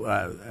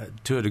know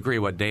to a degree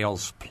what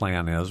Dale's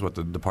plan is, what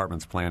the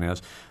department's plan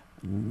is.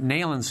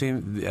 Nayland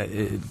seems,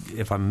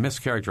 if I'm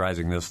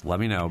mischaracterizing this,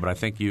 let me know, but I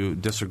think you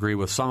disagree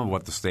with some of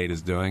what the state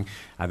is doing.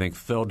 I think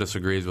Phil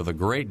disagrees with a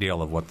great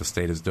deal of what the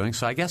state is doing.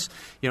 So I guess,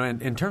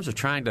 in terms of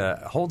trying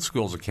to hold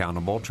schools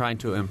accountable, trying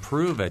to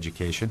improve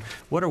education,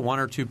 what are one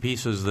or two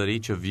pieces that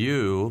each of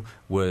you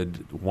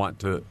would want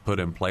to put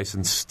in place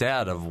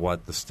instead of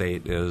what the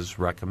state is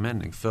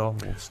recommending? Phil,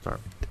 we'll start.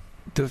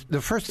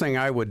 The first thing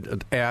I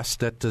would ask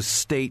that the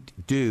state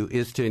do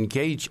is to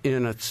engage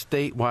in a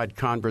statewide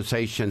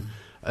conversation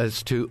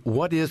as to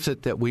what is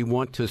it that we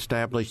want to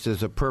establish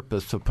as a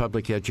purpose of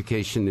public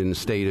education in the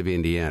state of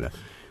Indiana.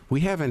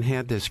 We haven't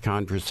had this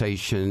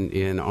conversation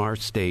in our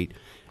state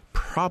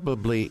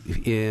probably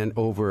in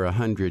over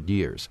 100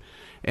 years.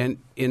 And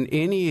in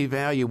any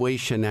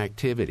evaluation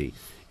activity,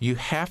 you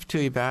have to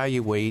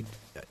evaluate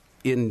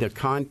in the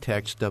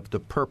context of the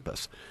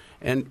purpose.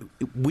 And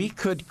we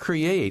could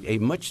create a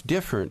much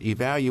different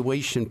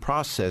evaluation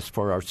process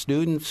for our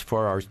students,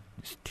 for our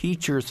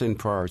teachers, and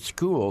for our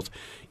schools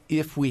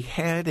if we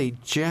had a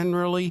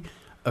generally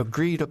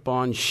agreed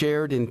upon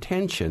shared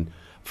intention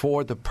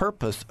for the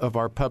purpose of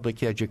our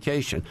public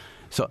education.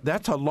 So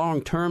that's a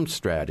long-term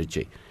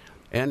strategy.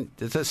 And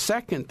the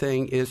second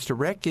thing is to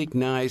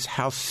recognize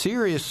how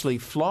seriously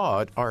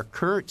flawed our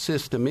current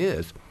system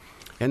is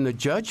and the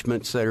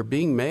judgments that are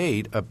being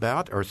made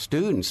about our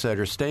students that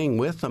are staying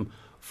with them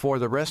for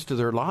the rest of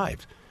their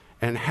lives,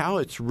 and how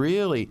it's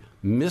really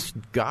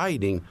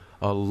misguiding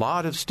a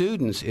lot of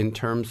students in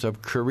terms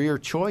of career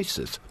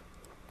choices.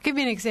 Give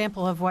me an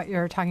example of what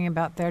you're talking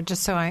about there,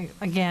 just so I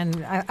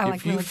like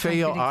if you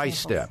fail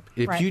I-STEP,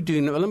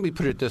 let me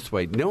put it this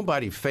way,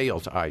 nobody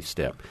fails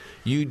I-STEP.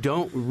 You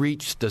don't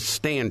reach the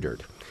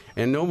standard.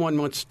 And no one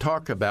wants to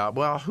talk about,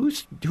 well, who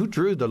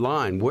drew the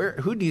line?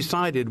 Who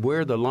decided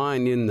where the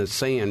line in the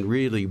sand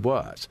really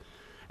was?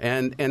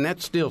 And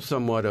that's still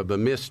somewhat of a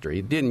mystery.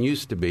 It didn't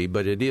used to be,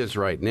 but it is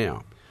right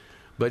now.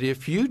 But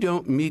if you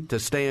don't meet the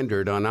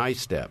standard on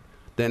I-STEP,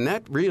 then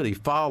that really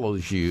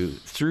follows you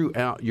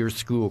throughout your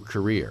school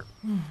career.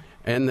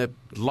 And the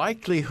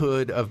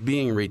likelihood of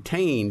being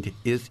retained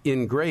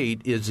in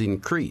grade is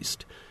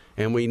increased.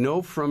 And we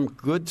know from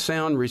good,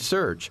 sound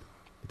research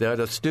that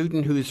a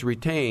student who's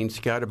retaiked's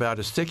got about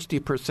a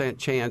 60%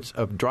 chance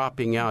of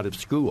dropping out of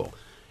school.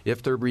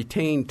 If they're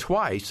retained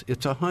twice,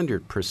 it's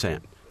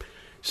 100%.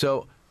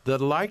 So the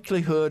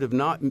likelihood of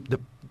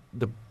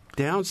the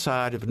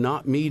downside of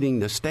not meeting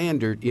the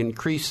standard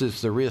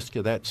increases the risk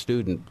of that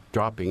student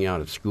dropping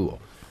out of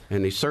school.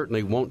 And they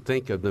certainly won't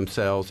think of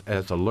themselves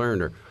as a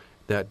learner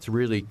that's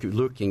really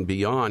looking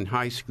beyond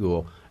high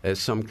school as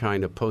some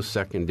kind of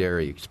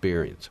post-secondary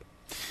experience.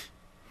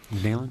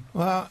 Nayland?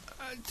 Well,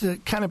 to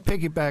kind of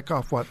piggyback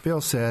off what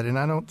Phil said, and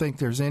I don't think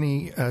there's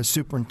any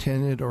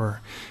superintendent or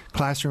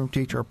classroom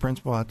teacher or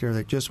principal out there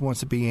that just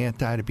wants to be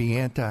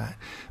anti.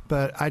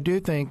 But I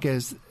do think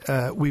as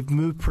we've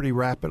moved pretty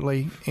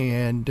rapidly,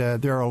 and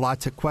there are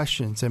lots of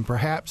questions. And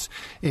perhaps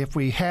if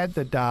we had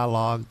the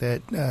dialogue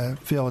that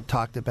Phil had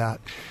talked about,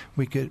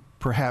 we could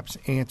perhaps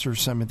answer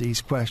some of these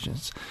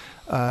questions.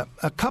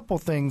 A couple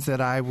things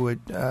that I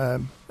would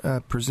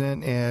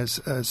present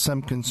as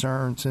some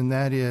concerns, and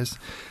that is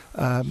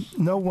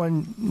no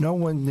one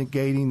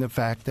negating the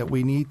fact that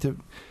we need to,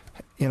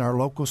 in our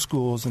local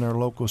schools and our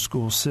local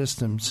school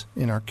systems,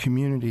 in our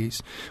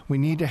communities, we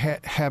need to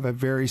have a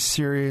very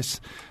serious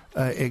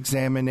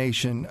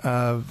examination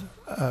of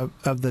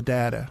the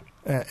data.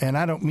 And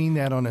I don't mean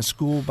that on a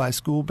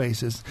school-by-school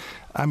basis.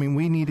 I mean,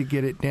 we need to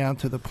get it down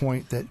to the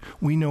point that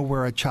we know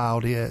where a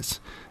child is,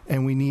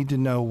 and we need to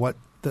know what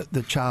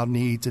the child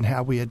needs and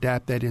how we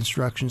adapt that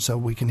instruction so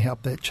we can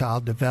help that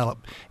child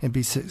develop and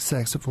be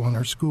successful in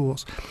our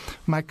schools.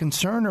 My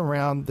concern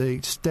around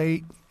the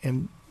state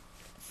and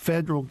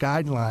federal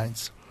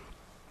guidelines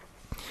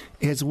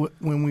is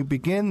when we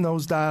begin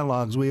those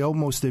dialogues, we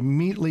almost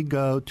immediately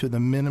go to the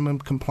minimum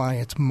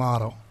compliance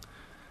model.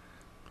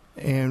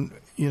 And,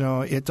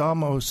 it's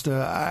almost,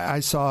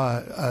 I saw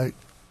a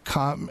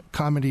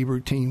comedy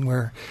routine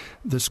where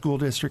the school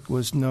district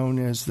was known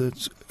as the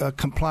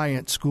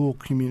compliant school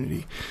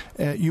community.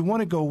 You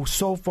want to go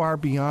so far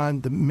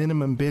beyond the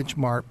minimum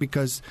benchmark,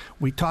 because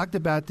we talked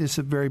about this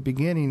at the very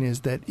beginning,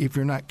 is that if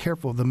you're not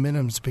careful, the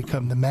minimums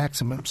become the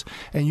maximums,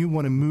 and you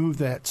want to move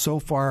that so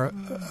far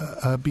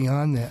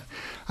beyond that.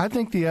 I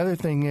think the other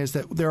thing is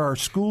that there are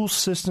school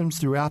systems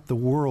throughout the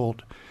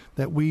world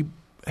that we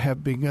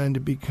have begun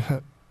to be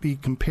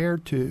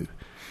compared to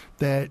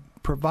that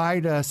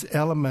provide us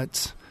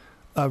elements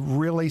of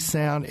really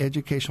sound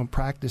educational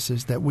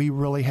practices that we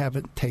really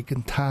haven't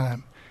taken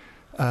time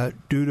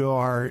due to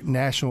our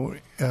national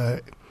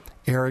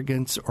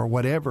arrogance or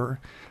whatever.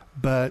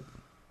 But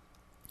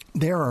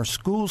there are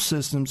school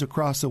systems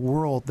across the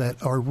world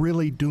that are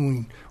really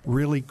doing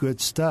really good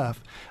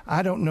stuff.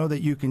 I don't know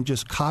that you can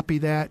just copy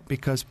that,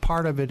 because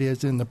part of it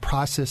is in the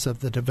process of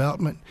the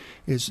development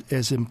is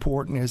as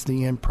important as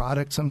the end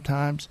product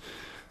sometimes.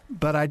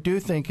 But I do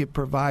think it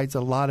provides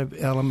a lot of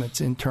elements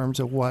in terms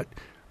of what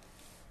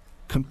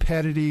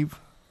competitive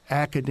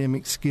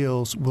academic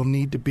skills will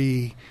need to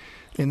be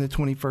in the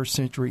 21st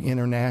century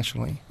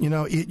internationally. You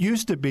know, it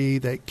used to be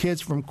that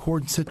kids from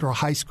Gordon Central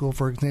High School,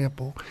 for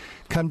example,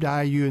 come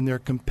to IU and their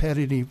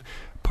competitive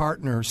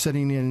partners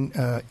sitting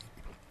in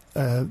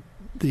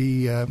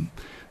the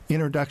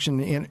introduction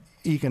to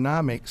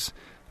economics,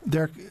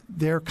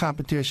 their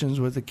competitions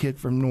with a kid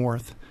from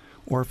North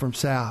or from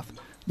South.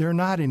 They're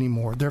not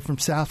anymore. They're from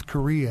South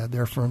Korea.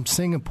 They're from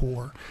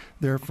Singapore.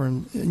 They're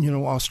from,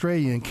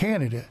 Australia and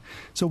Canada.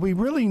 So we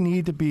really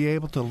need to be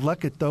able to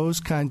look at those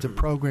kinds of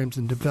programs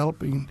and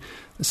developing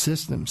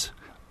systems.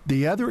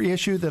 The other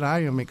issue that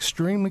I am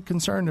extremely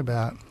concerned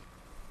about,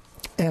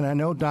 and I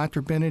know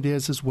Dr. Bennett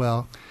is as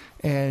well,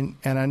 and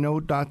I know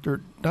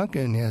Dr.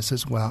 Duncan is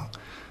as well,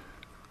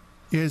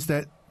 is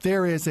that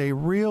there is a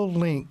real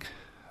link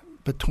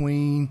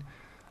between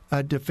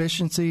a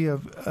deficiency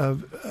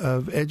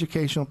of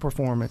educational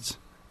performance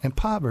and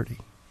poverty.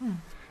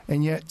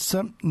 And yet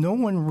no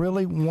one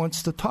really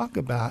wants to talk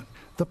about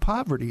the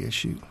poverty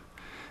issue.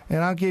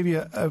 And I'll give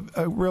you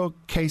a real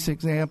case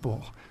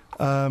example.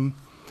 2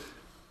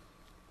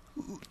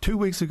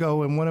 weeks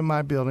ago in one of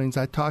my buildings,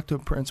 I talked to a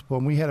principal,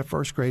 and we had a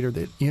first grader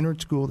that entered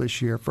school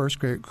this year. First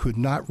grader could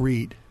not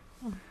read.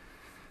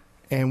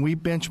 And we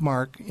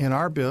benchmark in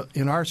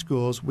our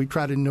schools. We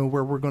try to know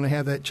where we're going to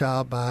have that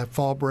child by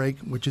fall break,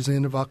 which is the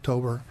end of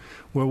October,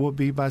 where we'll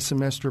be by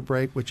semester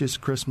break, which is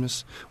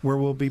Christmas, where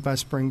we'll be by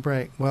spring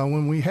break. Well,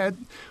 when we had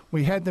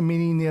the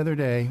meeting the other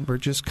day, we're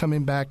just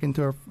coming back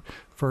into our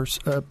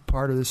first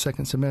part of the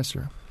second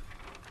semester.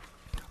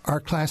 Our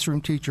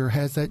classroom teacher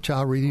has that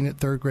child reading at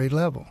third grade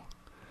level.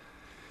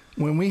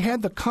 When we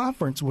had the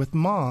conference with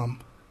Mom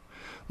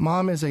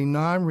is a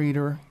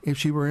non-reader. If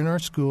she were in our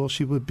school,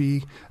 she would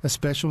be a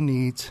special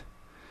needs.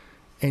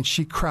 And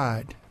she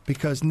cried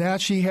because now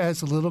she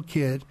has a little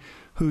kid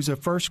who's a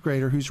first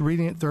grader who's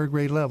reading at third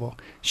grade level.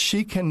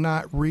 She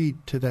cannot read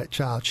to that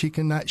child. She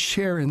cannot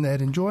share in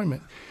that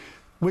enjoyment,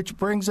 which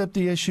brings up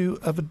the issue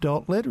of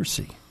adult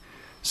literacy.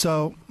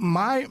 So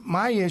my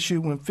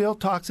issue when Phil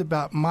talks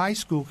about my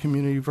school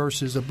community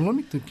versus a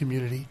Bloomington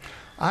community,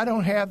 I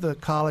don't have the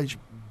college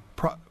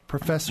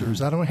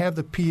professors. I don't have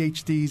the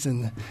PhDs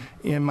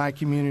in my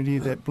community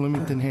that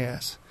Bloomington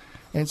has.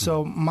 And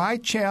so my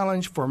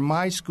challenge for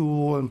my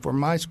school and for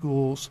my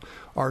schools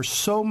are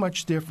so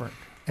much different,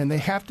 and they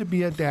have to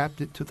be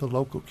adapted to the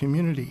local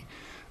community.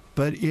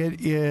 But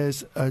it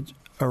is a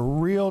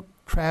real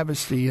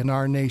travesty in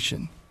our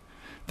nation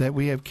that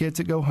we have kids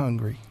that go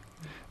hungry,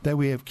 that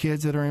we have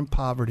kids that are in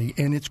poverty,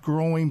 and it's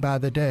growing by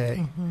the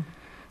day.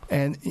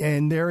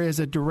 And there is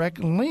a direct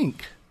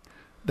link.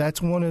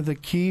 That's one of the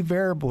key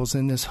variables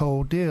in this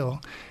whole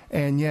deal.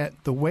 And yet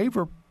the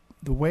waiver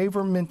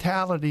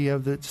mentality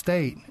of the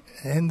state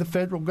and the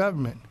federal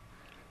government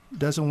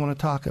doesn't want to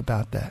talk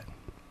about that.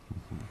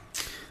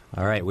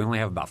 All right. We only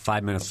have about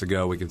 5 minutes to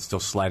go. We can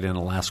still slide in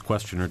a last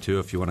question or two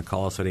if you want to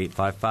call us at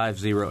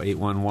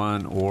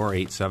 855-0811 or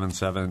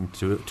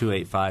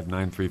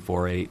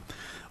 877-285-9348.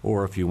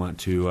 Or if you want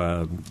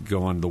to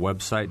go on the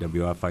website,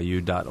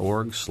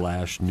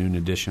 wfiu.org/noon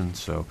edition.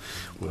 So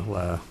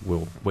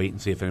we'll wait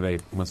and see if anybody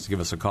wants to give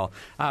us a call.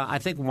 I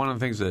think one of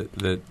the things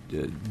that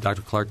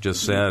Dr. Clark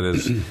just said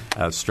is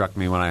struck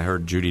me when I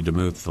heard Judy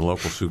DeMuth, the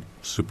local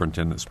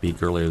superintendent,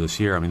 speak earlier this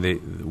year. I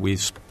mean, we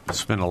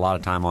spend a lot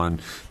of time on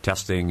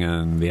testing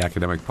and the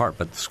academic part,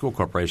 but the school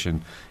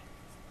corporation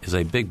is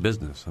a big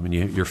business. I mean,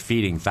 you're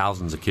feeding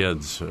thousands of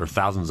kids or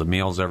thousands of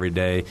meals every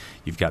day.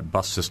 You've got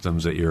bus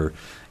systems that you're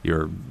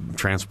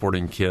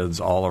transporting kids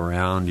all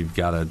around. You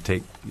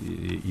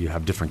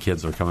have different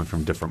kids that are coming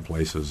from different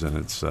places, and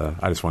it's.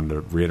 I just wanted to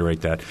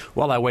reiterate that.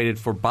 Well, I waited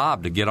for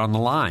Bob to get on the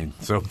line.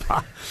 So,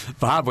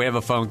 Bob, we have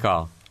a phone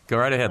call. Go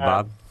right ahead,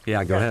 Bob.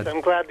 Yeah, go ahead.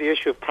 I'm glad the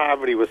issue of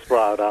poverty was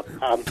brought up.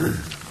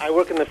 I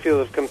work in the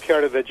field of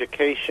comparative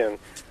education.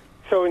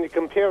 So when you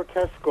compare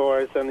test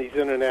scores on these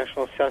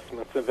international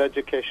assessments of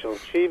educational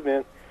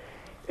achievement,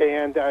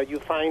 and you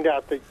find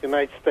out that the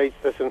United States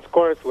doesn't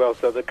score as well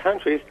as other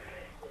countries,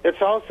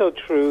 it's also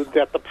true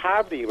that the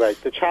poverty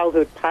rate, the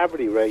childhood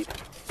poverty rate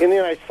in the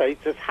United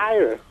States is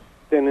higher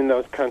than in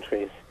those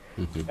countries.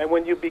 And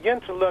when you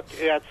begin to look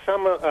at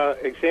some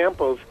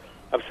examples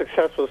of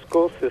successful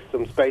school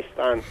systems based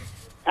on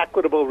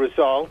equitable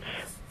results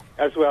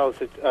as well as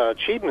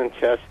achievement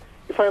tests,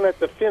 you find that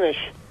the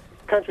Finnish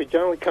country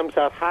generally comes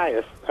out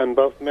highest on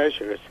both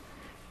measures.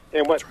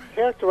 And what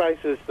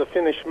characterizes the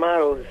Finnish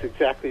model is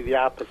exactly the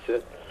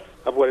opposite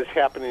of what is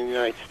happening in the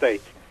United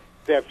States.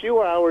 They have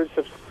fewer hours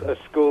of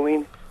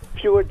schooling,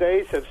 fewer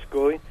days of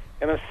schooling,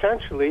 and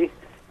essentially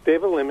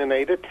they've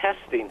eliminated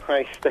testing,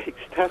 high-stakes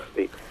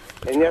testing,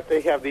 and yet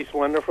they have these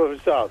wonderful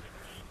results.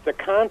 The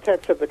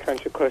context of the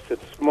country, of course,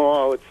 it's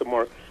small, it's a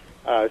more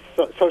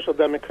social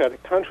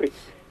democratic country,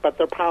 but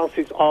their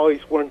policies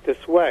always weren't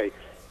this way.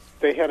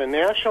 They had a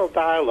national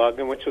dialogue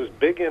in which was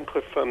big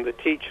input from the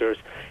teachers,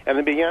 and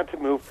they began to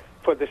move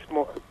toward this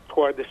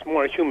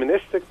more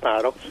humanistic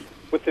model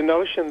with the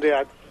notion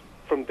that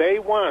from day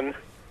one,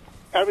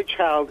 every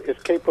child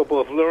is capable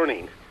of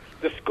learning.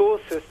 The school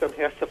system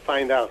has to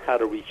find out how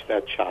to reach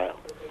that child.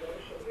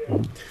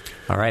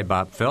 All right,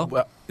 Bob. Phil?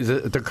 Well,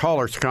 the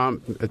caller's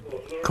comment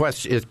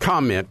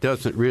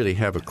doesn't really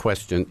have a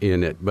question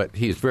in it, but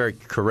he's very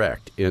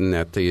correct in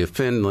that the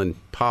Finland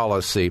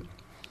policy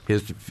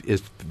is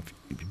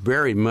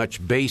very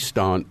much based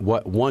on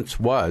what once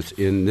was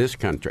in this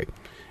country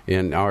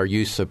in our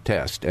use of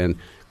tests. And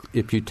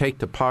if you take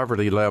the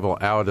poverty level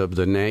out of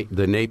the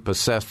NAEP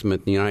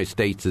assessment, the United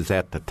States is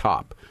at the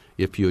top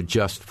if you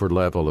adjust for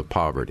level of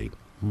poverty.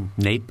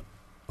 NAEP?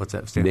 What's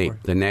that stand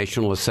NAEP, for? the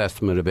National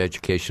Assessment of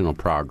Educational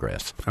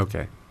Progress.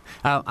 Okay.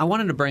 I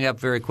wanted to bring up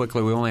very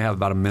quickly, we only have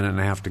about a minute and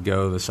a half to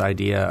go, this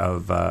idea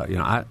of,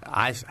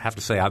 I have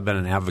to say I've been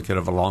an advocate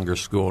of a longer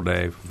school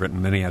day. I've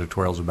written many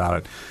editorials about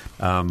it.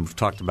 We've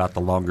talked about the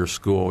longer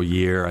school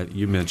year.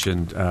 You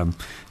mentioned,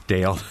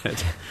 Dale,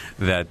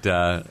 that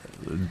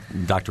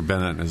Dr.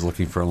 Bennett is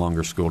looking for a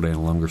longer school day and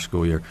a longer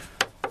school year.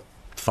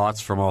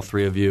 Thoughts from all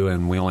three of you,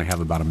 and we only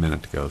have about a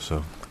minute to go,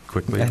 so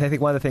quickly. I think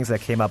one of the things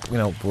that came up,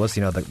 was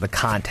the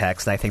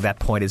context. And I think that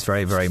point is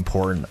very, very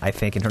important. I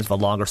think in terms of a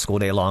longer school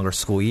day, longer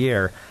school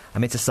year,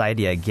 it's this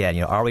idea again.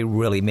 Are we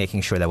really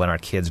making sure that when our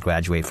kids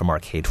graduate from our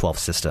K-12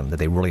 system, that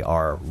they really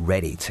are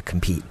ready to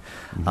compete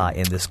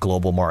in this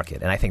global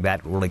market? And I think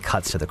that really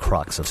cuts to the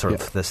crux of sort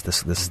of this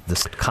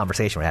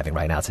conversation we're having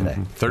right now today.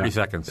 30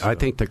 seconds. I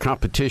think the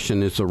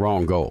competition is the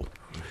wrong goal.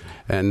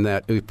 And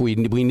that if we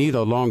need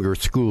a longer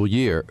school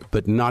year,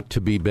 but not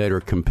to be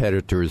better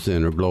competitors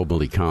in a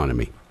global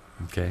economy.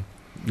 Okay.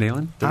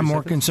 Nayland? I'm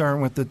more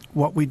concerned with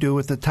what we do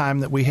with the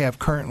time that we have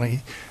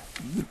currently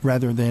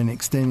rather than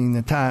extending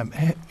the time.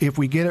 If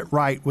we get it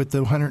right with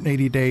the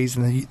 180 days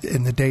and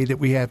the day that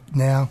we have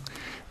now,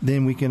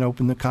 then we can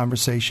open the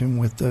conversation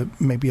with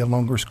maybe a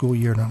longer school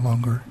year and a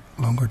longer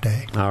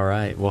day. All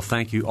right. Well,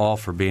 thank you all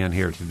for being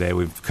here today.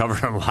 We've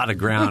covered a lot of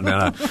ground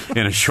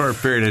in a short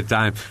period of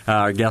time.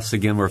 Our guests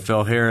again were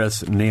Phil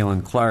Harris,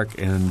 Nayland Clark,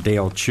 and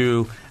Dale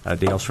Chu.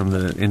 Dale's from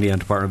the Indiana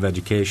Department of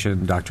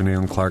Education, Dr.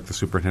 Nayland Clark, the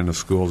superintendent of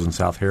schools in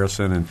South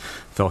Harrison, and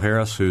Phil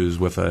Harris, who's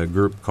with a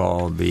group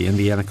called the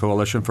Indiana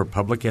Coalition for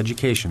Public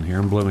Education here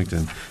in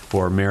Bloomington.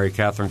 For Mary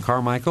Catherine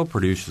Carmichael,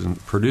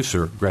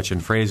 producer Gretchen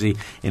Frazee,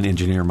 and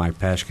engineer Mike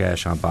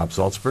Pashkash, I'm Bob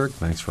Zaltsberg.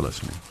 Thanks for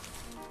listening.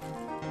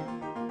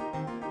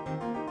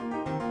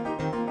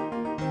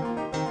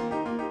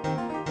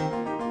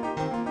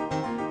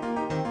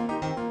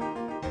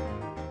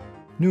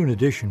 Noon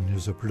Edition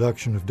is a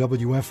production of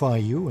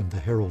WFIU and the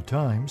Herald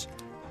Times.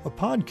 A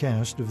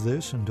podcast of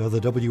this and other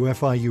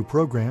WFIU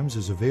programs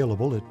is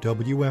available at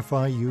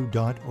wfiu.org.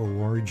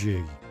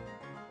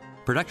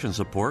 Production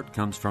support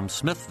comes from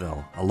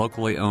Smithville, a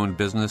locally owned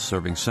business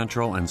serving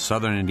central and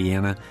southern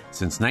Indiana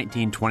since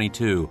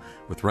 1922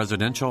 with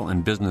residential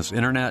and business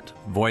internet,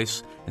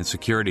 voice, and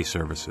security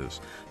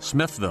services.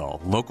 Smithville,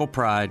 local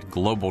pride,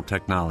 global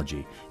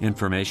technology.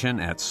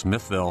 Information at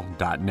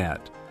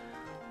smithville.net.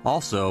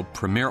 Also,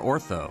 Premier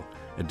Ortho,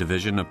 a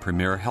division of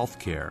Premier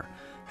Healthcare,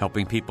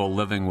 helping people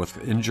living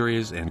with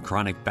injuries and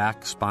chronic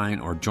back, spine,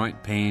 or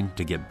joint pain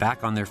to get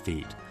back on their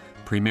feet.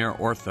 Premier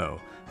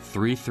Ortho,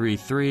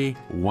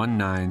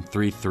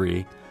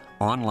 333-1933,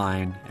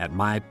 online at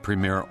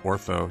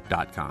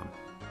mypremierortho.com.